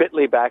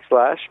 bit.ly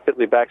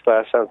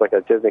sounds like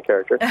a Disney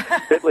character.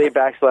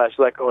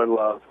 bit.ly/Let Go and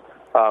Love.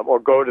 Or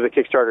go to the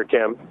Kickstarter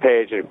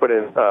page and put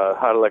in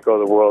how to let go of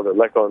the world or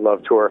Let Go and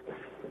Love Tour.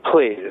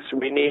 Please,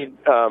 we need.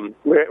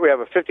 We have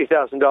a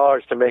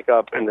 $50,000 to make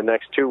up in the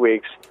next 2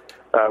 weeks.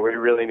 We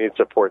really need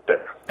support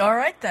there. All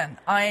right, then.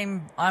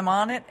 I'm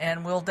on it,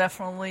 and we'll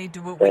definitely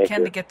do what we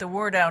can to get the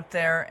word out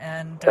there.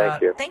 And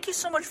thank you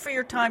so much for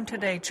your time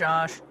today,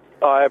 Josh.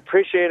 I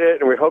appreciate it,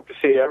 and we hope to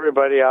see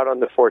everybody out on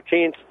the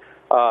 14th.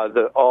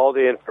 All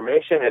the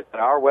information is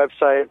at our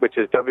website, which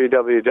is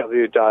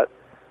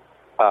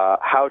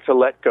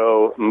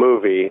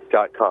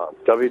www.howtoletgomovie.com.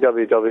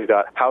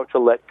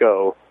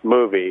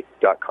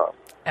 www.howtoletgomovie.com.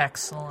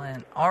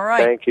 Excellent. All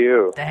right. Thank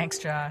you. Thanks,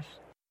 Josh.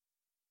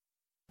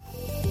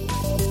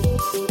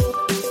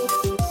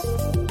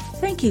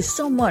 Thank you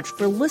so much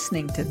for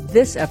listening to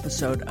this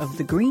episode of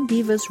the Green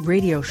Divas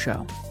Radio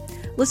Show.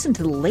 Listen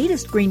to the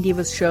latest Green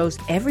Divas shows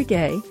every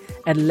day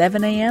at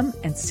 11 a.m.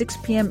 and 6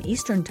 p.m.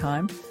 Eastern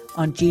Time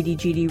on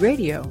GDGD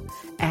Radio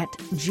at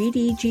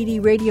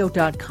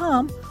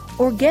gdgdradio.com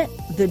or get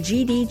the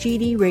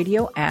GDGD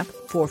Radio app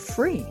for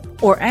free.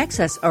 Or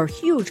access our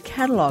huge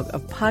catalog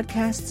of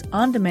podcasts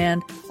on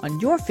demand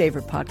on your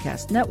favorite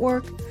podcast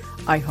network,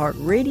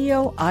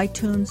 iHeartRadio,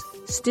 iTunes,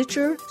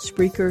 Stitcher,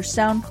 Spreaker,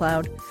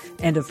 SoundCloud,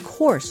 and of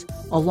course,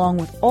 along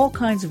with all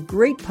kinds of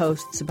great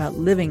posts about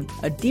living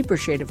a deeper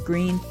shade of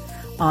green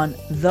on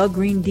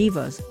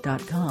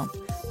thegreendivas.com.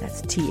 That's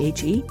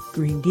THE,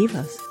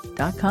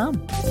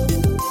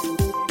 greendivas.com.